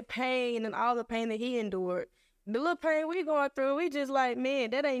all of that pain and all the pain that he endured, the little pain we going through, we just like,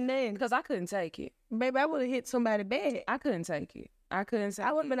 man, that ain't nothing. Because I couldn't take it. Baby, I would have hit somebody bad. I couldn't take it. I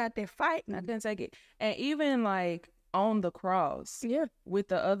would have been out there fighting. I couldn't take it. And even like, on the cross with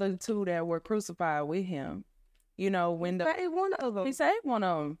the other two that were crucified with him. You know, when He saved one of them. He saved one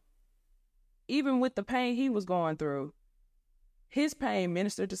of them. Even with the pain he was going through, his pain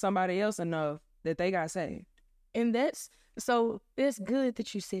ministered to somebody else enough that they got saved. And that's good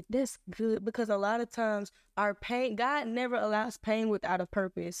that you said that's good, because a lot of times our pain, God never allows pain without a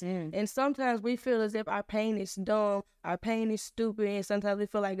purpose. And sometimes we feel as if our pain is dumb, our pain is stupid, and sometimes we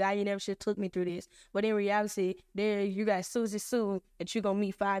feel like, God, you never should have took me through this. But in reality, there you got Susie Sue that you're gonna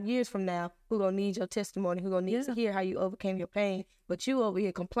meet 5 years from now, who gonna need your testimony, who gonna need to hear how you overcame your pain. But you over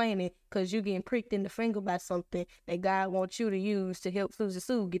here complaining because you getting pricked in the finger by something that God wants you to use to help Susie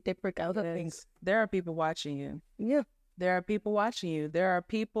Sue get that prick out of her finger. There are people watching you. Yeah. There are people watching you. There are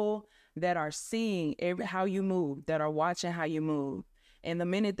people that are seeing how you move, that are watching how you move. And the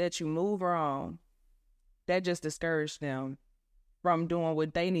minute that you move wrong, that just discouraged them from doing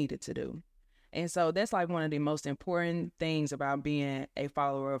what they needed to do. And so that's like one of the most important things about being a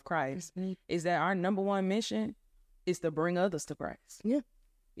follower of Christ, is that our number one mission is to bring others to Christ. Yeah.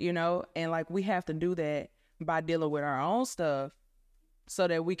 You know, and like we have to do that by dealing with our own stuff so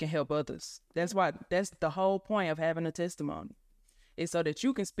that we can help others. That's the whole point of having a testimony, is so that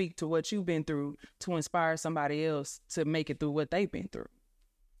you can speak to what you've been through to inspire somebody else to make it through what they've been through.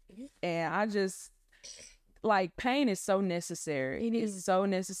 And I just, like, pain is so necessary. It is so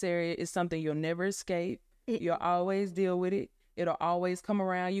necessary. It's something you'll never escape. You'll always deal with it. It'll always come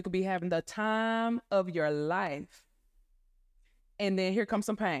around. You could be having the time of your life, and then here comes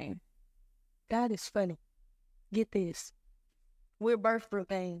some pain. God is funny. Get this. We're birthed through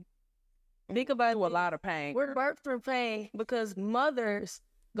pain. Think about a lot of pain. We're birthed through pain because mothers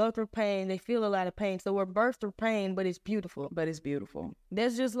go through pain. They feel a lot of pain. So we're birthed through pain, but it's beautiful.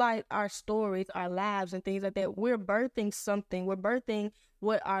 That's just like our stories, our lives, and things like that. We're birthing something. We're birthing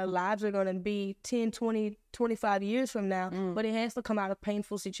what our lives are going to be 10, 20, 25 years from now. But it has to come out of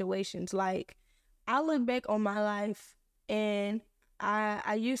painful situations. Like, I look back on my life, and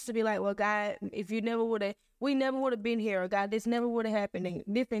I used to be like, well, God, if you never would have, we never would have been here, or God, this never would have happened, and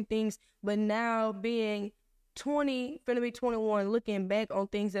different things. But now being 20, finna be 21, looking back on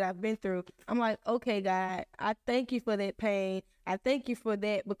things that I've been through, I'm like, okay, God, I thank you for that pain. I thank you for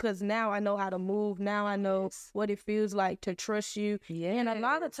that, because now I know how to move. Now I know what it feels like to trust you. And a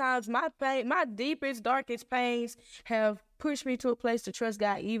lot of times my pain, my deepest, darkest pains have pushed me to a place to trust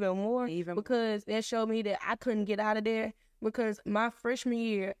God even more, because that showed me that I couldn't get out of there. Because my freshman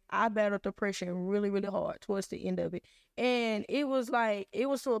year, I battled depression really, really hard towards the end of it. And it was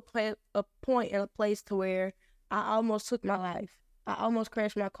to a point and a place to where I almost took my life. I almost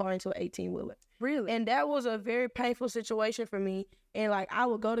crashed my car into an 18-wheeler. Really? And that was a very painful situation for me. And like, I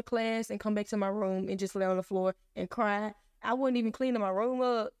would go to class and come back to my room and just lay on the floor and cry. I wouldn't even clean my room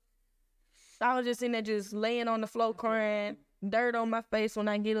up. I was just in there just laying on the floor crying, dirt on my face when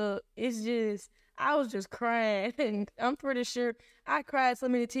I get up. I was just crying, and I'm pretty sure I cried so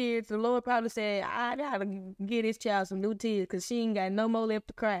many tears. The Lord probably said, I gotta give this child some new tears because she ain't got no more left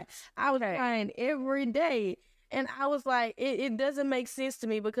to cry. I was crying every day, and I was like, it doesn't make sense to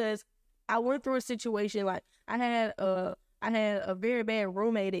me, because I went through a situation, like I had a very bad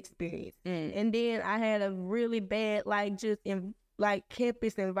roommate experience, and then I had a really bad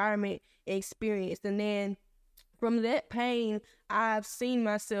campus environment experience, and then from that pain, I've seen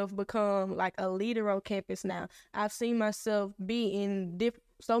myself become like a leader on campus now. I've seen myself be in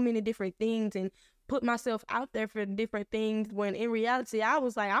so many different things and put myself out there for different things, when in reality, I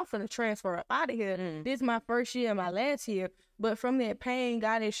was like, I'm finna transfer up out of here. This is my first year and my last year. But from that pain,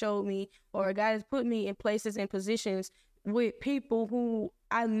 God has showed me, or God has put me in places and positions with people who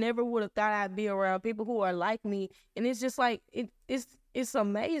I never would have thought I'd be around, people who are like me. And it's just like, it's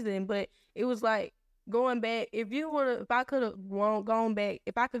amazing. But it was like, going back, if I could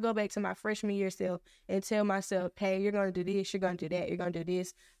go back to my freshman year self and tell myself, hey, you're going to do this, you're going to do that, you're going to do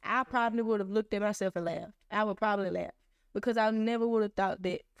this, I probably would have looked at myself and laughed. I would probably laugh, because I never would have thought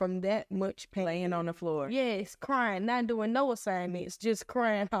that from that much pain. Laying on the floor. Yes, crying, not doing no assignments, just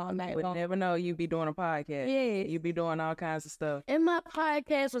crying all night long. Would never know you'd be doing a podcast. Yes. You'd be doing all kinds of stuff. And my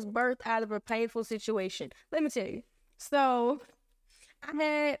podcast was birthed out of a painful situation. Let me tell you. So,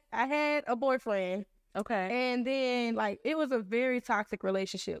 I had a boyfriend. Okay. And then, like, it was a very toxic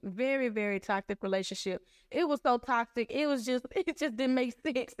relationship. Very, very toxic relationship. It was so toxic. It just didn't make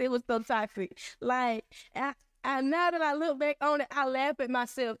sense. It was so toxic. Like, I now that I look back on it, I laugh at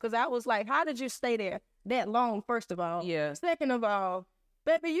myself, because I was like, how did you stay there that long, first of all? Yeah. Second of all,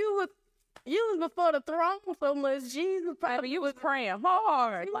 baby, you was before the throne so much. Jesus, baby, you was praying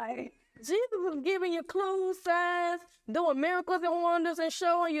hard. Like, Jesus was giving you clues, signs, doing miracles and wonders, and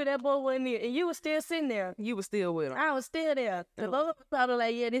showing you that boy wasn't there, and you was still sitting there. You was still with him. I was still there. The Lord was probably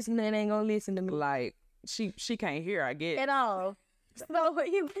like, yeah, this man ain't gonna listen to me Like she can't hear, I guess. at all. So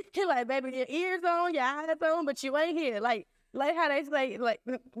he like, baby, your ears on, your eyes on, but you ain't here. Like how they say, like,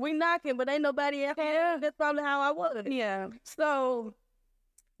 we knocking, but ain't nobody else here. That's probably how I was. Yeah. So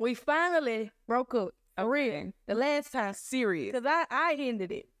we finally broke up. For real. The last time. Serious. Because I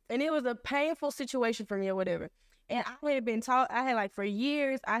ended it. And it was a painful situation for me or whatever. And I had been for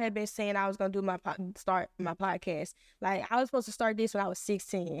years, I had been saying I was going to do start my podcast. Like, I was supposed to start this when I was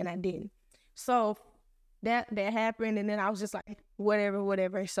 16, and I didn't. So that happened, and then I was just like,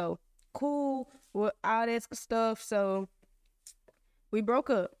 whatever. So, cool, with all that stuff. So we broke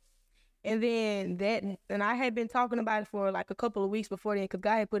up. And then I had been talking about it for like a couple of weeks before then, because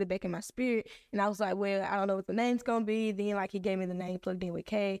God had put it back in my spirit. And I was like, well, I don't know what the name's going to be. Then like he gave me the name plugged in with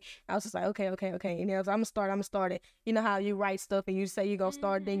K. I was just like, okay. And then I was like, I'm going to start it. You know how you write stuff and you say you're going to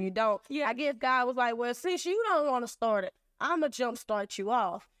start it, then you don't. Yeah. I guess God was like, well, since you don't want to start it, I'm going to jumpstart you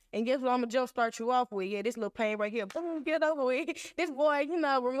off. And guess what I'm going to jumpstart you off with? Yeah, this little pain right here. Boom, get over with. This boy,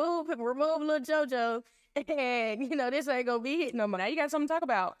 remove little JoJo. And, this ain't going to be it no more. Now you got something to talk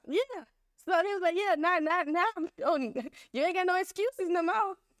about. Yeah. So he was like, yeah, now, you ain't got no excuses no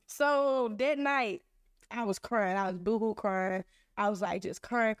more. So that night, I was crying. I was boo-hoo crying. I was like just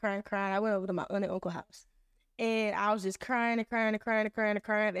crying. I went over to my aunt and uncle's house. And I was just crying. And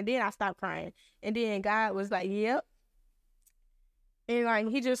then I stopped crying. And then God was like, yep. And like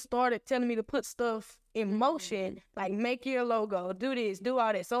he just started telling me to put stuff in motion, like make your logo, do this, do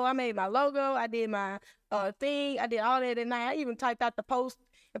all that. So I made my logo, I did my thing, I did all that night. I even typed out the post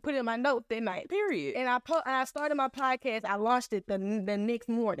and put it in my note that night. Period. And I started my podcast. I launched it the next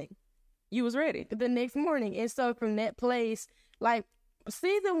morning. You was ready. The next morning. And so from that place, like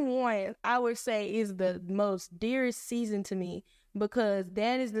season 1, I would say is the most dearest season to me, because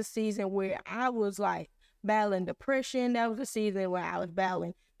that is the season where I was like battling depression. That was the season where I was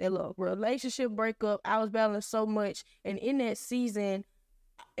battling that little relationship breakup. I was battling so much. And in that season,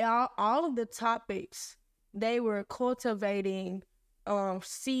 all of the topics, they were cultivating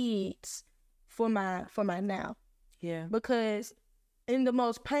seeds for my now. Yeah. Because in the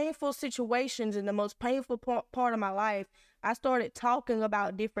most painful situations, in the most painful part of my life, I started talking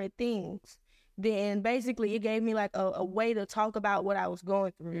about different things. Then basically it gave me like a way to talk about what I was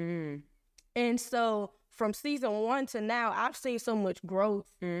going through. And so from season 1 to now, I've seen so much growth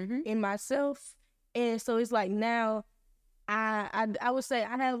in myself. And so it's like now I would say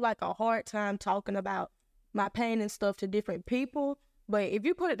I have like a hard time talking about my pain and stuff to different people. But if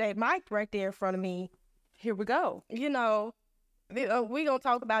you put that mic right there in front of me, here we go. We gonna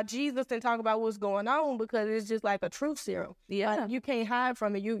talk about Jesus and talk about what's going on, because it's just like a truth serum. Yeah, like, you can't hide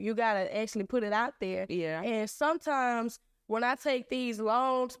from it. You gotta actually put it out there. Yeah. And sometimes when I take these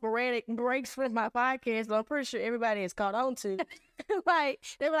long sporadic breaks from my podcast, I'm pretty sure everybody is caught on to. Like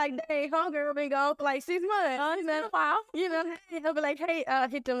they were like, "Dang, hunger been gone for like 6 months." It's been a while. They'll be like, "Hey,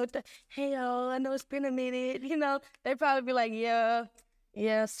 hit them with the, hey, y'all, I know it's been a minute." They probably be like, "Yeah,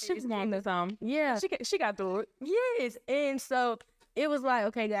 she's wanting some." Yeah, she got through it. Yes, and so it was like,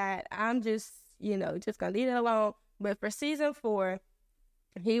 okay, God, I'm just gonna leave it alone. But for season 4,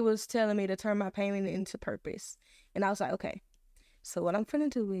 he was telling me to turn my pain into purpose, and I was like, okay. So what I'm finna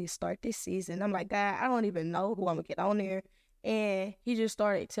do is start this season. I'm like, God, I don't even know who I'm gonna get on there. And he just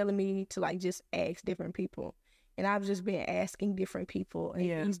started telling me to like just ask different people. And I've just been asking different people.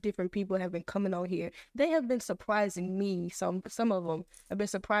 And these different people have been coming on here. They have been surprising me. Some of them have been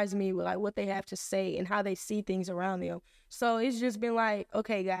surprising me with like what they have to say and how they see things around them. So it's just been like,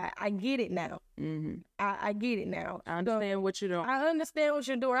 okay, God, I get it now. I get it now. I understand what you're doing. I understand what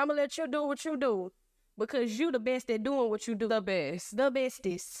you're doing. I'm going to let you do what you do. Because you the best at doing what you do. The best. The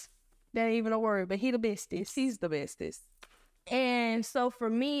bestest. That ain't even a word, but he the bestest. He's the bestest. And so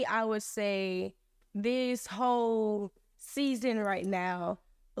for me, I would say this whole season right now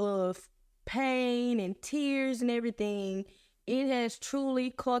of pain and tears and everything, it has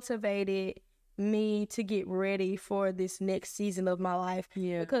truly cultivated me to get ready for this next season of my life.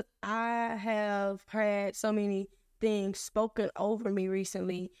 Yeah. Because I have had so many things spoken over me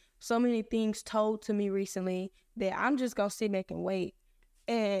recently, so many things told to me recently, that I'm just going to sit back and wait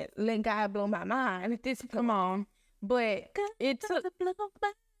and let God blow my mind at this point. Come on. But it took...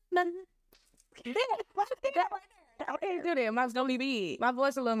 I can't do that. My voice Don't be big. My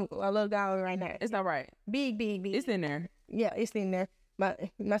voice a little down right now. It's not right. Big. It's in there. Yeah, it's in there. My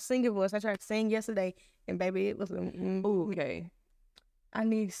singing voice. I tried to sing yesterday, and baby, it was Okay. I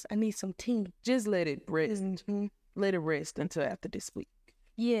need some tea. Just let it rest. Mm-hmm. Let it rest until after this week.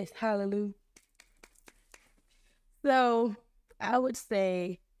 Yes, hallelujah. So I would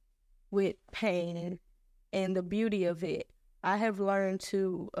say with pain and the beauty of it, I have learned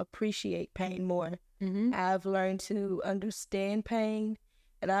to appreciate pain more. Mm-hmm. I've learned to understand pain,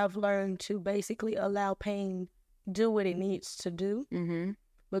 and I've learned to basically allow pain do what it needs to do, Mm-hmm.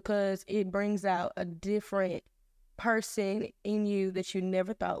 because it brings out a different person in you that you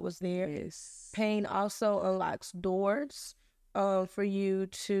never thought was there. Yes. Pain also unlocks doors for you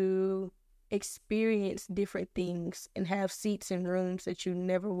to experience different things and have seats in rooms that you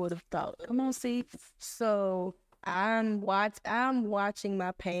never would have thought of. Come on, see. So I'm watching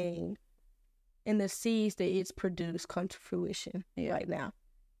my pain and the seeds that it's produced come to fruition right now.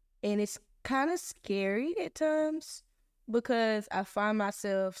 And it's kind of scary at times, because I find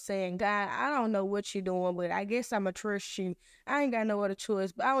myself saying, God, I don't know what you're doing, but I guess I'm going to trust you. I ain't got no other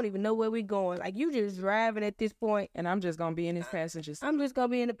choice, but I don't even know where we're going. Like, you just driving at this point. And I'm just going to be in his passenger seat. I'm just going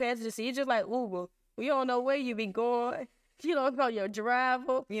to be in the passenger seat. It's just like Uber. We don't know where you be going. You don't know your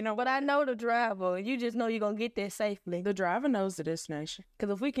driver. You know, but I know the driver. You just know you're going to get there safely. The driver knows the destination.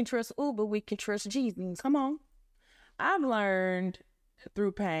 Because if we can trust Uber, we can trust Jesus. Come on. I've learned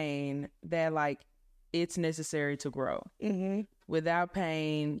through pain that, like, it's necessary to grow. Mm-hmm. Without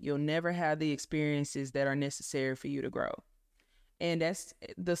pain, you'll never have the experiences that are necessary for you to grow. And that's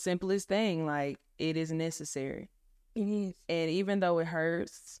the simplest thing. Like, it is necessary. It is. And even though it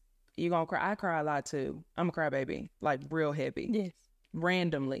hurts, you're going to cry. I cry a lot too. I'm a crybaby, like real heavy. Yes.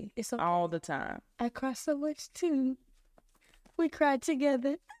 Randomly. It's okay. All the time. I cry so much too. We cried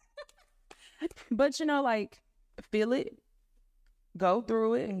together. But, you know, like, feel it. Go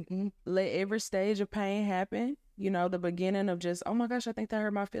through it. Mm-hmm. Let every stage of pain happen. You know, the beginning of just, oh my gosh, I think that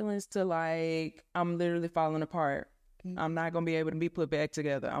hurt my feelings, to like, I'm literally falling apart. Mm-hmm. I'm not going to be able to be put back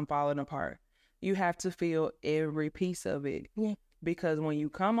together. I'm falling apart. You have to feel every piece of it. Yeah. Because when you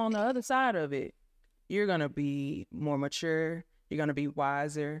come on the other side of it, you're going to be more mature. You're going to be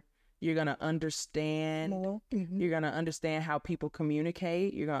wiser. You're going to understand. Mm-hmm. You're going to understand how people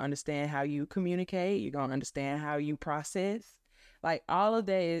communicate. You're going to understand how you communicate. You're going to understand how you process. Like, all of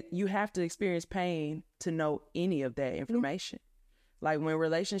that, you have to experience pain to know any of that information. Like, when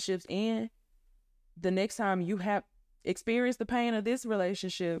relationships end, the next time you have experienced the pain of this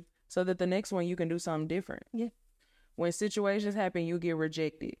relationship so that the next one you can do something different. Yeah. When situations happen, you get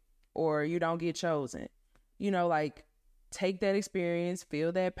rejected or you don't get chosen. You know, like, take that experience,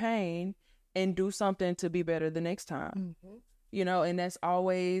 feel that pain, and do something to be better the next time. Mm-hmm. You know, and that's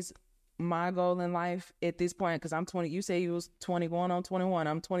always my goal in life at this point, because I'm 20. You say you was 20 going on 21.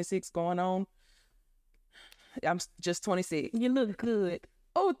 I'm 26 going on. I'm just 26. You look good.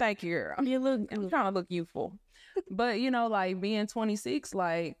 Oh, thank you, girl. You look I'm good. trying to look youthful. But, you know, like, being 26,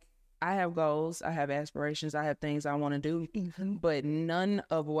 like, I have goals, I have aspirations, I have things I want to do. Mm-hmm. But none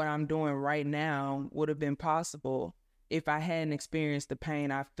of what I'm doing right now would have been possible if I hadn't experienced the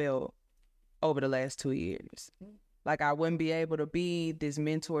pain I felt over the last 2 years. Like, I wouldn't be able to be this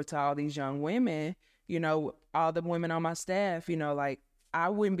mentor to all these young women, you know, all the women on my staff, you know, like, I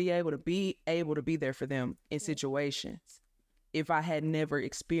wouldn't be able to be there for them in situations if I had never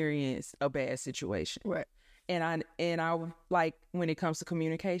experienced a bad situation. Right. And I like, when it comes to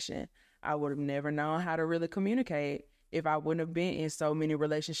communication, I would have never known how to really communicate if I wouldn't have been in so many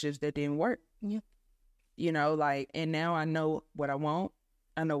relationships that didn't work. Yeah. You know, like, and now I know what I want.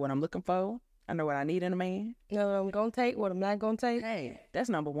 I know what I'm looking for. I know what I need in a man. No, I'm going to take what I'm not going to take. Hey, that's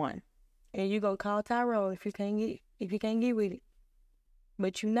number one. And you going to call Tyrone if you can't get with it.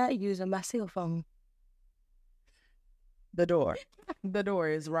 But you're not using my cell phone. The door. The door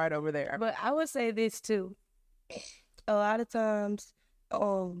is right over there. But I would say this too. A lot of times,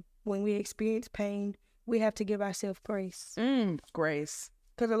 when we experience pain, we have to give ourselves grace. Grace.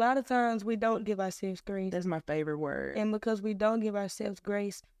 Because a lot of times we don't give ourselves grace. That's my favorite word. And because we don't give ourselves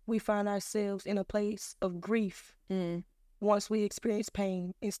grace, we find ourselves in a place of grief once we experience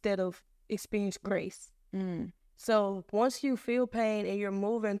pain instead of experience grace. So once you feel pain and you're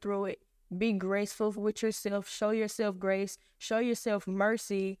moving through it, be graceful with yourself. Show yourself grace. Show yourself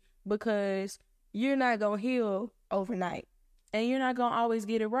mercy, because you're not going to heal overnight. And you're not going to always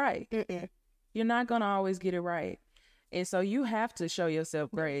get it right. Mm-mm. You're not going to always get it right. And so you have to show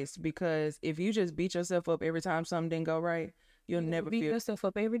yourself grace, because if you just beat yourself up every time something didn't go right, you'll never beat feel... yourself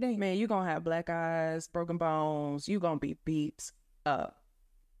up every day. Man, you're going to have black eyes, broken bones. You're going to be beat up.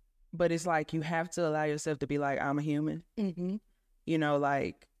 But it's like, you have to allow yourself to be like, I'm a human. Mm-hmm. You know,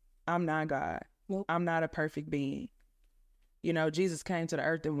 like, I'm not God. Nope. I'm not a perfect being. You know, Jesus came to the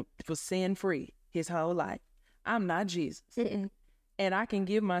earth and was sin-free his whole life. I'm not Jesus. Mm-mm. And I can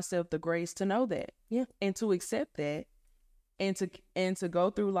give myself the grace to know that. Yeah. And to accept that and to go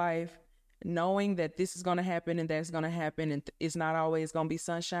through life knowing that this is going to happen and that's going to happen, and it's not always going to be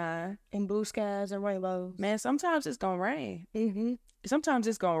sunshine And blue skies and rainbows. man. Sometimes it's going to rain. Mm-hmm. Sometimes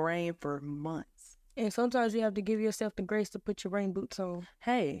it's going to rain for months. And sometimes you have to give yourself the grace to put your rain boots on.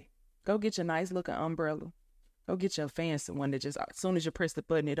 Hey, go get your nice looking umbrella. Go get your fancy one that just, as soon as you press the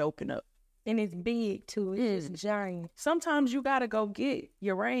button, it open up. And it's big too. It's just giant. Sometimes you got to go get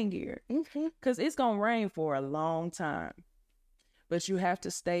your rain gear Mm-hmm. because it's going to rain for a long time. But you have to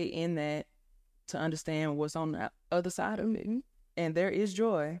stay in that to understand what's on the other side of it. And there is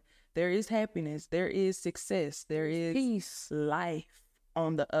joy. There is happiness. There is success. There is Peace. life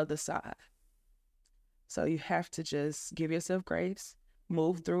on the other side. So you have to just give yourself grace,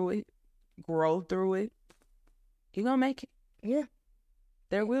 move through it, grow through it. You're going to make it. Yeah.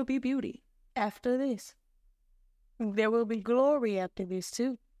 There will be beauty. After this. There will be glory after this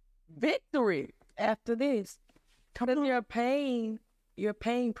too. Victory. After this. Because your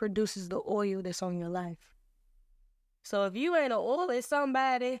pain produces the oil that's on your life. So if you ain't an oily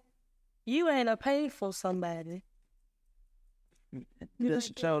somebody, you ain't a painful somebody.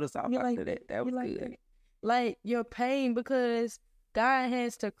 Just showed us off after that. That was like good. that? Like your pain, because God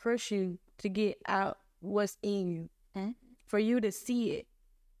has to crush you to get out what's in you, for you to see it.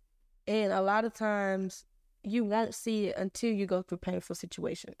 And a lot of times you won't see it until you go through painful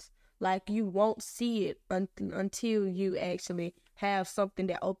situations. Like you won't see it until you actually have something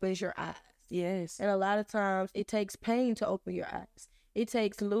that opens your eyes. Yes. And a lot of times it takes pain to open your eyes. It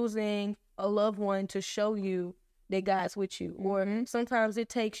takes losing a loved one to show you that God's with you. Or sometimes it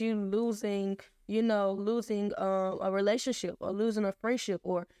takes you losing a relationship, or losing a friendship,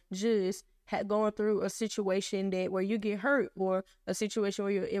 or just going through a situation where you get hurt, or a situation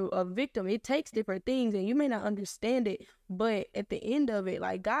where you're a victim. It takes different things, and you may not understand it, but at the end of it,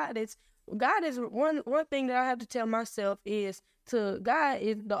 like God is one thing that I have to tell myself is God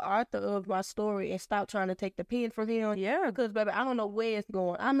is the author of my story, and stop trying to take the pen from him. Yeah. Because, baby, I don't know where it's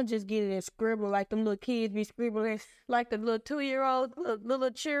going. I'm going to just get it and scribble like them little kids be scribbling, like the little 2-year-old little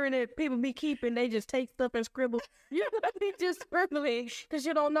children that people be keeping. They just take stuff and scribble. You be just scribbling because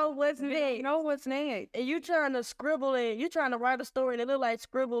you don't know what's next. You know what's next. And you trying to scribble, and you trying to write a story, and it look like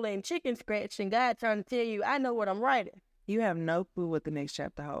scribble and chicken scratch, and God trying to tell you, I know what I'm writing. You have no clue what the next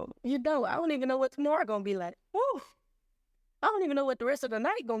chapter holds. You don't. I don't even know what tomorrow going to be like. Woo. I don't even know what the rest of the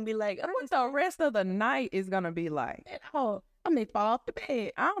night gonna be like. What the rest of the night is gonna be like? Oh, I may fall off the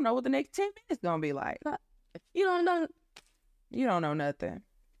bed. I don't know what the next 10 minutes gonna be like. You don't know. You don't know nothing.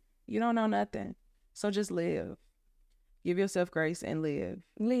 You don't know nothing. So just live. Give yourself grace and live.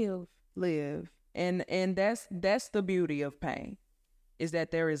 Live. And that's the beauty of pain, is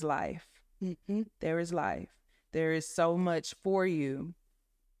that there is life. Mm-hmm. There is life. There is so much for you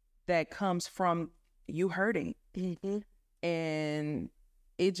that comes from you hurting. Mm-hmm. And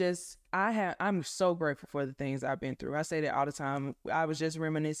it just, I'm so grateful for the things I've been through. I say that all the time. I was just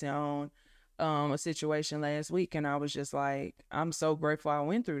reminiscing on a situation last week, and I was just like, I'm so grateful I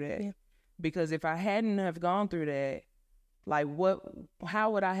went through that. Yeah. Because if I hadn't have gone through that, like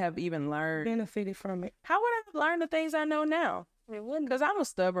how would I have even learned? Benefited from it. How would I have learned the things I know now? It wouldn't. Because I'm a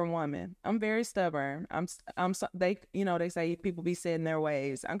stubborn woman. I'm very stubborn. They say people be set in their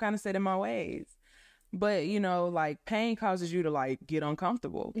ways. I'm kind of set in my ways. But, like, pain causes you to, like, get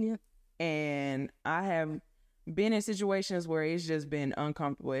uncomfortable. Yeah. And I have been in situations where it's just been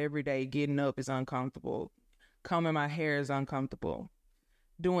uncomfortable every day. Getting up is uncomfortable. Combing my hair is uncomfortable.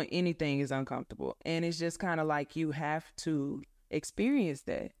 Doing anything is uncomfortable. And it's just kind of like you have to experience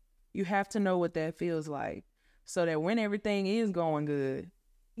that. You have to know what that feels like, so that when everything is going good,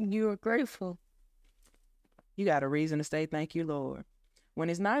 you're grateful. You got a reason to say thank you, Lord. When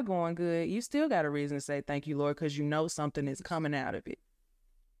it's not going good, you still got a reason to say thank you, Lord, because you know something is coming out of it.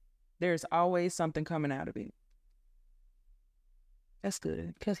 There's always something coming out of it. That's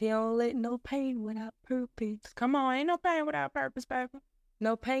good. Because he don't let no pain without purpose. Come on, ain't no pain without purpose, baby.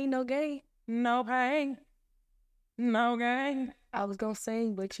 No pain, no gain. No pain, no gain. I was going to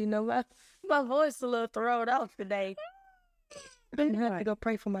sing, but my voice a little thrown off today. I have to go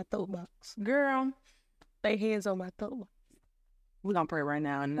pray for my throat box. Girl, lay hands on my throat box. We're going to pray right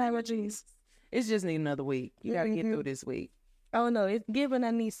now. In the name of Jesus. It's just need another week. You got to get through this week. Oh, no. It's given I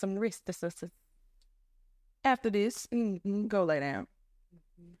need some rest. After this, go lay down.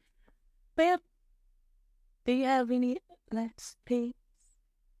 Well, do you have any last things?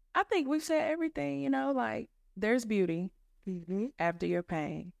 I think we've said everything, like there's beauty after your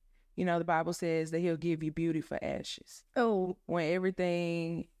pain. The Bible says that he'll give you beauty for ashes. Oh. When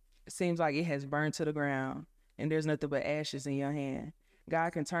everything seems like it has burned to the ground and there's nothing but ashes in your hand,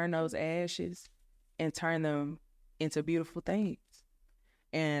 God can turn those ashes and turn them into beautiful things.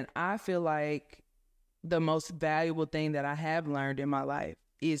 And I feel like the most valuable thing that I have learned in my life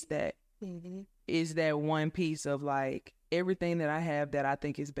is that is that one piece of like everything that I have that I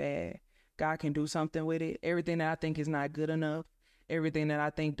think is bad, God can do something with it. Everything that I think is not good enough, everything that I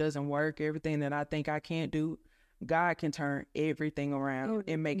think doesn't work, everything that I think I can't do, God can turn everything around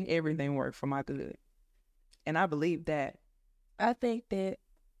and make everything work for my good. And I believe that. I think that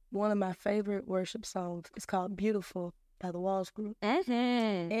one of my favorite worship songs is called Beautiful by the Walls Group.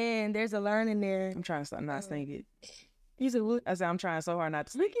 And there's a line in there. I'm trying to stop not sing it. You said, what? I said, I'm trying so hard not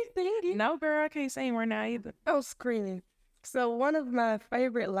to sing it. No, girl, I can't sing right now either. I was screaming. So one of my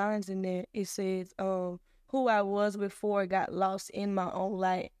favorite lines in there, it says, who I was before got lost in my own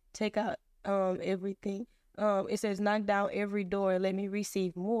light. Take out everything. It says, knock down every door and let me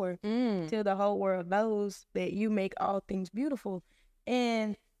receive more till the whole world knows that you make all things beautiful.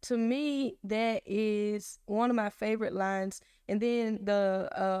 And to me, that is one of my favorite lines. And then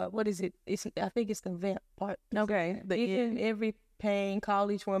the, what is it? I think it's the vamp part. Okay. In every pain,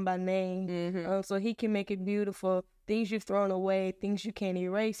 call each one by name. So he can make it beautiful. Things you've thrown away, things you can't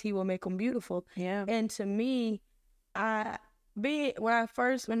erase, he will make them beautiful. Yeah. And to me, when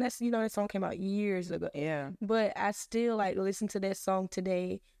that song came out years ago. Yeah. But I still like listen to that song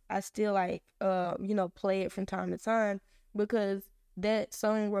today. I still like play it from time to time because that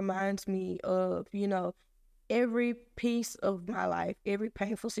song reminds me of, every piece of my life, every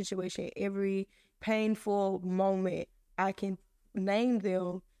painful situation, every painful moment. I can name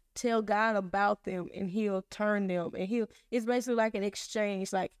them, tell God about them, and he'll turn them, and it's basically like an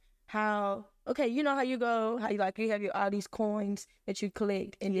exchange, like how you know how you have all these coins that you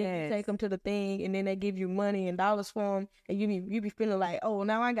collect, and then you take them to the thing, and then they give you money and dollars for them, and you be feeling like, oh,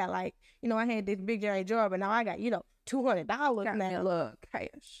 now I got I had this big giant jar, but now I got $200 now. Look,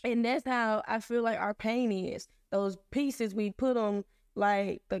 cash. And that's how I feel like our pain is. Those pieces we put on,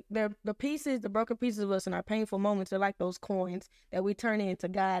 like the pieces, the broken pieces of us in our painful moments are like those coins that we turn into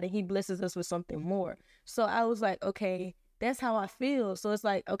God, and he blesses us with something more. So I was like, okay, that's how I feel. So it's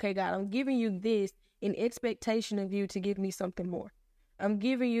like, okay, God, I'm giving you this in expectation of you to give me something more. I'm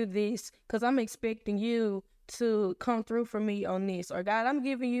giving you this because I'm expecting you to come through for me on this. Or God, I'm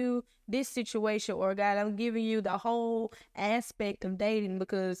giving you this situation. Or God, I'm giving you the whole aspect of dating,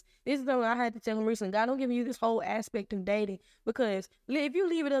 because this is what I had to tell him recently. God, I'm giving you this whole aspect of dating, because if you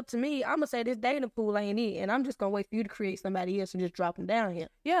leave it up to me, I'm going to say this dating pool ain't it. And I'm just going to wait for you to create somebody else and just drop them down here.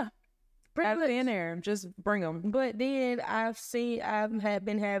 Yeah. Pretty much. In there. Just bring them. But then I have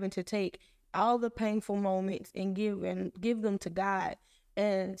been having to take all the painful moments and give them to God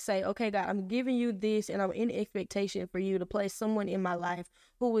and say, okay, God, I'm giving you this, and I'm in expectation for you to place someone in my life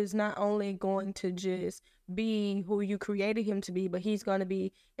who is not only going to just be who you created him to be, but he's going to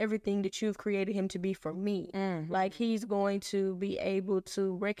be everything that you've created him to be for me. Like, he's going to be able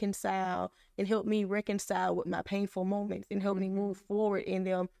to reconcile and help me reconcile with my painful moments and help me move forward in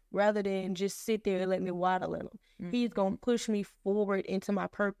them, rather than just sit there and let me waddle in them. He's going to push me forward into my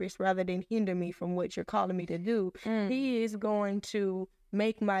purpose rather than hinder me from what you're calling me to do. He is going to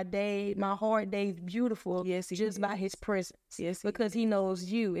make my hard days beautiful, just by his presence. Because he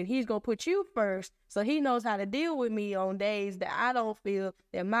knows you, and he's going to put you first, so he knows how to deal with me on days that I don't feel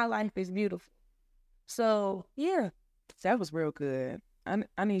that my life is beautiful. So, yeah. That was real good.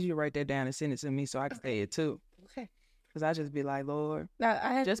 I need you to write that down and send it to me so I can say it too. Okay. Because I just be like, Lord,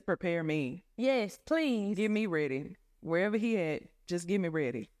 Now, just prepare me. Yes, please. Get me ready. Wherever he at, just get me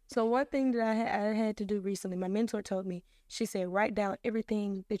ready. So one thing that I had to do recently, my mentor told me, she said, write down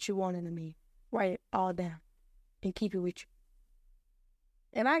everything that you want in me. Write it all down and keep it with you.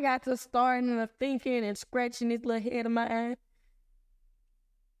 And I got to starting thinking and scratching this little head of mine.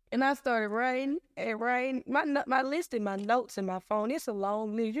 And I started writing my list in my notes in my phone. It's a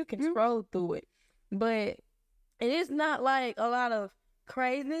long list. You can scroll through it. But it is not like a lot of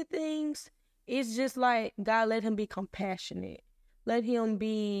crazy things. It's just like, God, let him be compassionate. Let him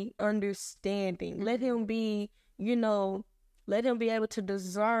be understanding. Let him be, let him be able to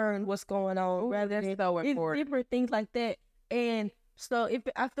discern what's going on. Rather than so important. Different things like that. And so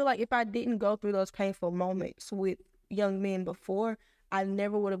I feel like if I didn't go through those painful moments with young men before, I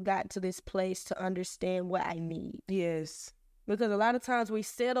never would have gotten to this place to understand what I need. Yes. Because a lot of times we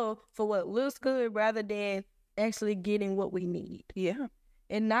settle for what looks good rather than actually getting what we need. Yeah.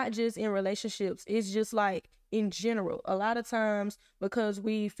 And not just in relationships. It's just like in general. A lot of times, because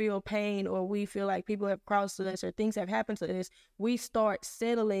we feel pain or we feel like people have crossed us or things have happened to us, we start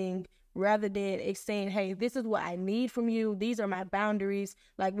settling rather than saying, hey, this is what I need from you. These are my boundaries.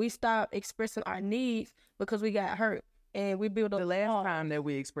 Like, we stop expressing our needs because we got hurt. And we build up the last time that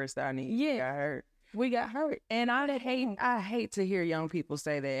we expressed our needs, got hurt. We got hurt. And I hate to hear young people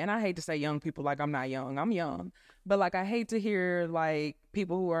say that. And I hate to say young people like I'm not young. I'm young. But like I hate to hear like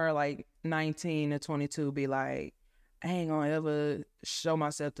people who are like 19 to 22 be like, I ain't gonna ever show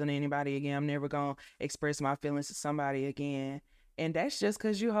myself to anybody again. I'm never gonna express my feelings to somebody again. And that's just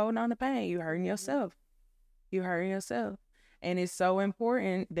because you holding on to pain. You hurting yourself. You hurting yourself. And it's so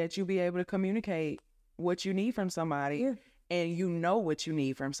important that you be able to communicate what you need from somebody. Yeah. And you know what you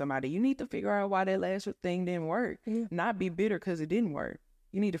need from somebody. You need to figure out why that last thing didn't work. Yeah. Not be bitter because it didn't work.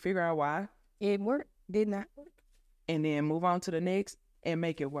 You need to figure out why. It worked. Did not work. And then move on to the next and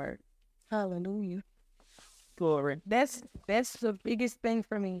make it work. Hallelujah. Glory. That's the biggest thing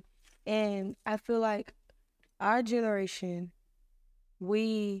for me. And I feel like our generation,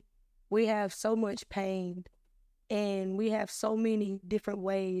 we have so much pain and we have so many different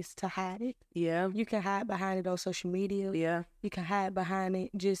ways to hide it. Yeah. You can hide behind it on social media. Yeah. You can hide behind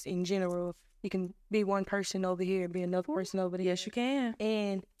it just in general. You can be one person over here and be another person over there. Yes, you can.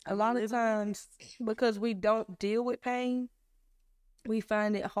 And a lot of times, because we don't deal with pain, we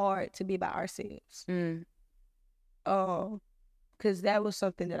find it hard to be by ourselves. Because that was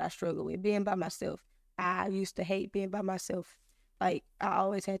something that I struggled with, being by myself. I used to hate being by myself. Like, I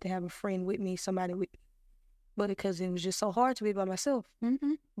always had to have a friend with me, somebody with me. But because it was just so hard to be by myself.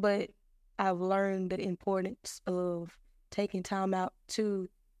 Mm-hmm. But I've learned the importance of taking time out to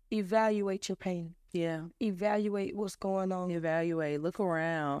evaluate your pain. Yeah. Evaluate what's going on. Evaluate. Look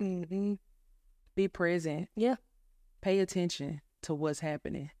around. Mm-hmm. Be present. Yeah. Pay attention to what's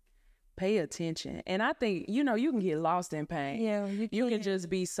happening. Pay attention. And I think, you can get lost in pain. Yeah. You can just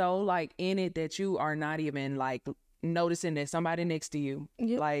be so like in it that you are not even like noticing that somebody next to you.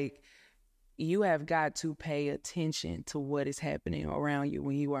 Yep. Like, you have got to pay attention to what is happening around you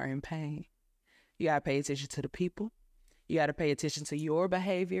when you are in pain. You got to pay attention to the people. You got to pay attention to your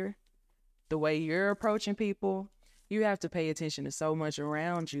behavior, the way you're approaching people. You have to pay attention to so much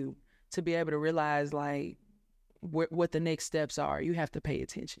around you to be able to realize like what the next steps are. You have to pay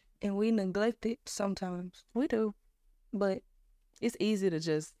attention. And we neglect it sometimes. We do. But It's easy to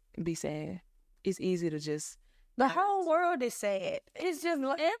just be sad. It's easy to just... the whole world is sad. It's just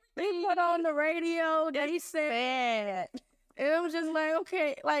like everything put on the radio, they sad. And I'm just like,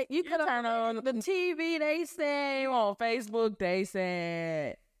 okay, like you could turn on the TV, they sad. on Facebook, they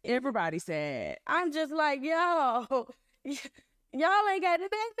sad. Everybody sad. I'm just like, y'all ain't got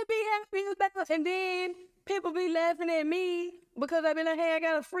nothing to be happy about. And then people be laughing at me because I be like, hey, I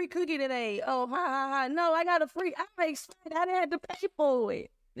got a free cookie today. Oh, ha, ha, ha. No, I got a free, I'm excited. I didn't have to pay for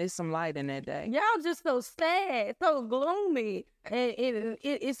it. There's some light in that day. Y'all just so sad, so gloomy. And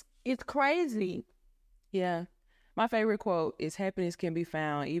it's crazy. Yeah. My favorite quote is, happiness can be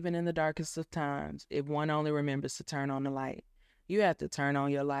found even in the darkest of times if one only remembers to turn on the light. You have to turn on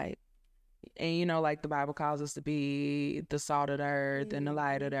your light. And like the Bible calls us to be the salt of the earth and the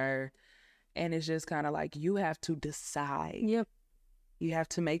light of the earth. And it's just kind of like you have to decide. Yep. You have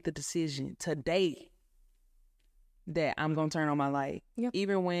to make the decision today that I'm going to turn on my light. Yep.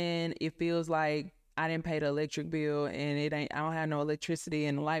 Even when it feels like I didn't pay the electric bill and I don't have no electricity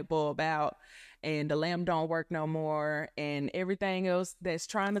and the light bulb out and the lamp don't work no more and everything else that's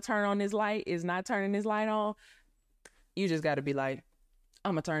trying to turn on this light is not turning this light on. You just got to be like,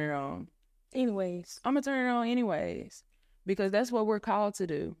 I'm going to turn it on. Anyways. I'm going to turn it on anyways, because that's what we're called to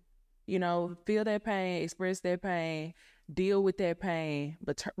do. Feel that pain, express that pain, deal with that pain.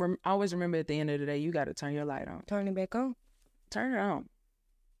 But always remember at the end of the day, you got to turn your light on. Turn it back on. Turn it on.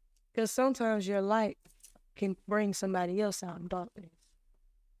 Because sometimes your light can bring somebody else out in darkness.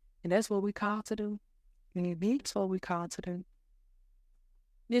 And that's what we called to do. That's what we called to do.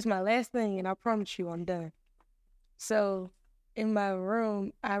 This is my last thing, and I promise you I'm done. So, in my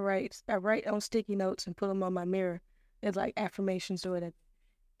room, I write on sticky notes and put them on my mirror. It's like affirmations or whatever.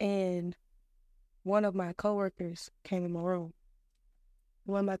 And one of my coworkers came in my room.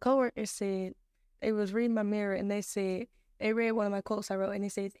 One of my coworkers said, they was reading my mirror and they said, they read one of my quotes I wrote and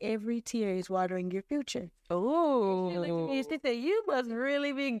it says, every tear is watering your future. Oh. She looked at me and she said, you must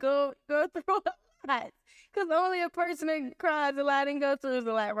really be going through a lot. Because only a person that cries a lot and goes through is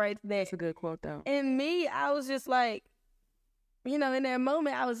a lot right there. That's a good quote though. And me, I was just like, in that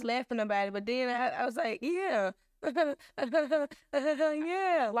moment I was laughing about it, but then I was like, yeah. Yeah,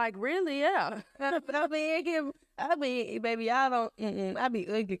 like really, yeah. I mean, baby, I be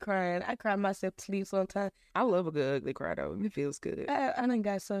ugly crying. I cry myself to sleep sometimes. I love a good ugly cry though. It feels good. I done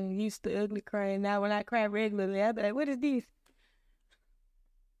got so used to ugly crying. Now when I cry regularly, I be like, what is this?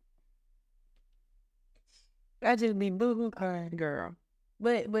 I just be boo-hoo crying, girl.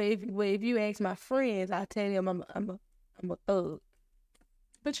 But if you ask my friends, I tell them I'm a thug.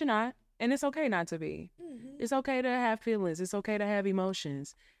 But you're not. And it's okay not to be. It's okay to have feelings. It's okay to have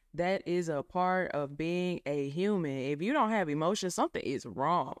emotions. That is a part of being a human. If you don't have emotions, something is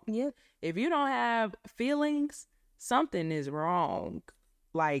wrong. Yeah. If you don't have feelings, something is wrong.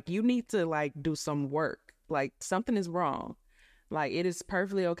 Like, you need to, like, do some work. Like, something is wrong. Like, it is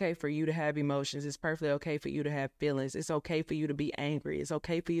perfectly okay for you to have emotions. It's perfectly okay for you to have feelings. It's okay for you to be angry. It's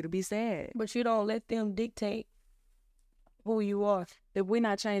okay for you to be sad. But you don't let them dictate who you are. If we're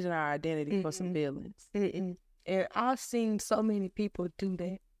not changing our identity for some feelings. And I've seen so many people do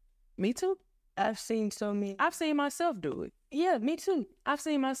that. Me too. I've seen so many. I've seen myself do it. Yeah, me too. I've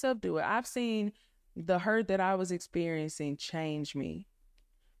seen myself do it. I've seen the hurt that I was experiencing change me.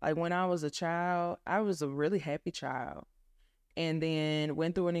 Like, when I was a child, I was a really happy child. And then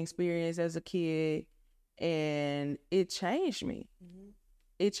went through an experience as a kid, and it changed me.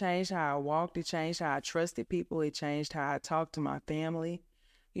 It changed how I walked. It changed how I trusted people. It changed how I talked to my family.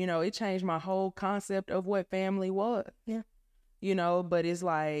 You know, it changed my whole concept of what family was. Yeah. You know, but it's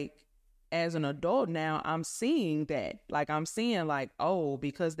like, as an adult now, I'm seeing that. Like, I'm seeing, like, oh,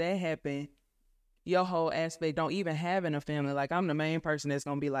 because that happened, your whole aspect don't even having a family. Like, I'm the main person that's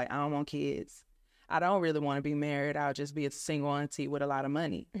going to be like, I don't want kids. I don't really want to be married. I'll just be a single auntie with a lot of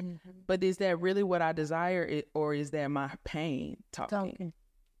money. But is that really what I desire, or is that my pain talking?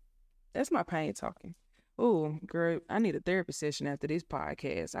 That's my pain talking. Ooh, girl, I need a therapy session after this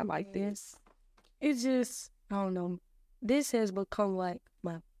podcast. I like this. It's just, I don't know. This has become like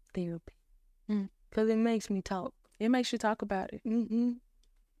my therapy. Because it makes me talk. It makes you talk about it. And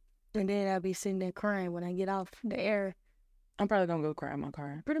then I'll be sitting there crying when I get off the air. I'm probably going to go cry in my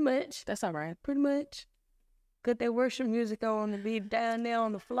car. Pretty much. That's all right. Pretty much. Got that worship music on and be down there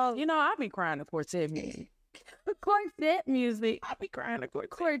on the floor. You know, I be crying to quartet music. Quartet music. I be crying to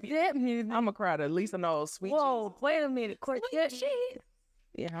Quartet music. I'm going to cry to Lisa Knowles' Sweet Whoa, Jesus. wait a minute. Quartet shit.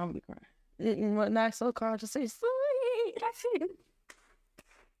 Yeah, I'm going to be crying. What nice so car to say, sweet. That's it.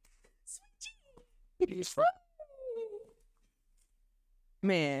 Sweet.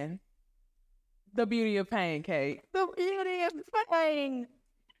 Man, the beauty of pain, Kate. The beauty of pain.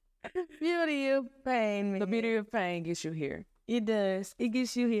 Beauty of pain, man. The beauty of pain gets you here. It does. It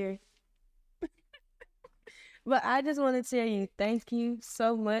gets you here. But I just want to tell you, thank you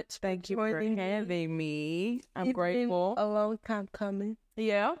so much. Thank you for having me. I'm grateful. It's been a long time coming.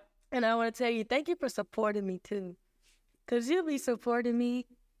 Yeah. And I want to tell you, thank you for supporting me too. Because you'll be supporting me.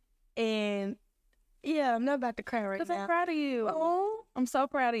 And yeah, I'm not about to cry right now. Because I'm proud of you. Oh, I'm so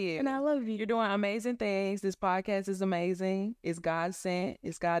proud of you. And I love you. You're doing amazing things. This podcast is amazing. It's God sent.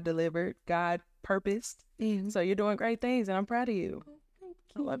 It's God delivered. God purposed. So you're doing great things, and I'm proud of you.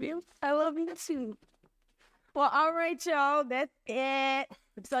 I love you. I love you too. Well, all right, y'all. That's it.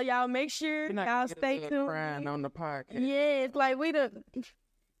 So y'all make sure y'all stay tuned. Crying on the podcast. Yeah, it's like we done.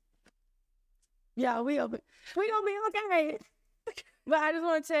 Yeah, we gonna be okay. But I just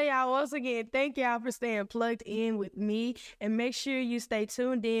want to tell y'all once again, thank y'all for staying plugged in with me. And make sure you stay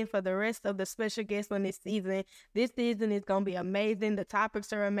tuned in for the rest of the special guests on this season. This season is going to be amazing. The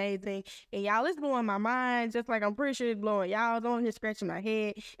topics are amazing. And y'all, it's blowing my mind, just like I'm pretty sure it's blowing y'all. Don't here scratching my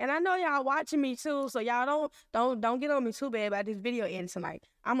head. And I know y'all watching me too, so y'all don't get on me too bad about this video editing tonight.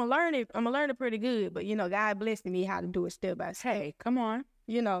 I'm going to learn it pretty good. But, you know, God blessed me how to do it step by step. Hey, come on.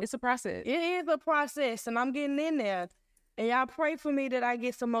 You know. It's a process. It is a process, and I'm getting in there. And y'all pray for me that I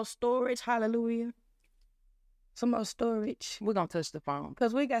get some more storage. Hallelujah. Some more storage. We're going to touch the phone.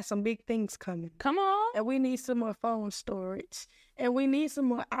 Because we got some big things coming. Come on. And we need some more phone storage. And we need some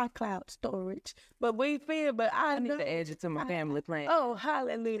more iCloud storage. But I need to add you to my family plan. Oh,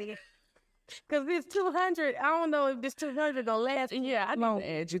 hallelujah. Because this 200, I don't know if this 200 going to last. Yeah, I need to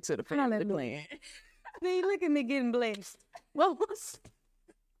add you to the family plan. See, look at me getting blessed. Well,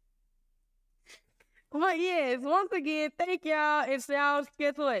 But yes, once again, thank y'all. And y'all,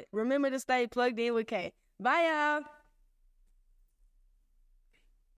 guess what? Remember to stay plugged in with Kay. Bye, y'all.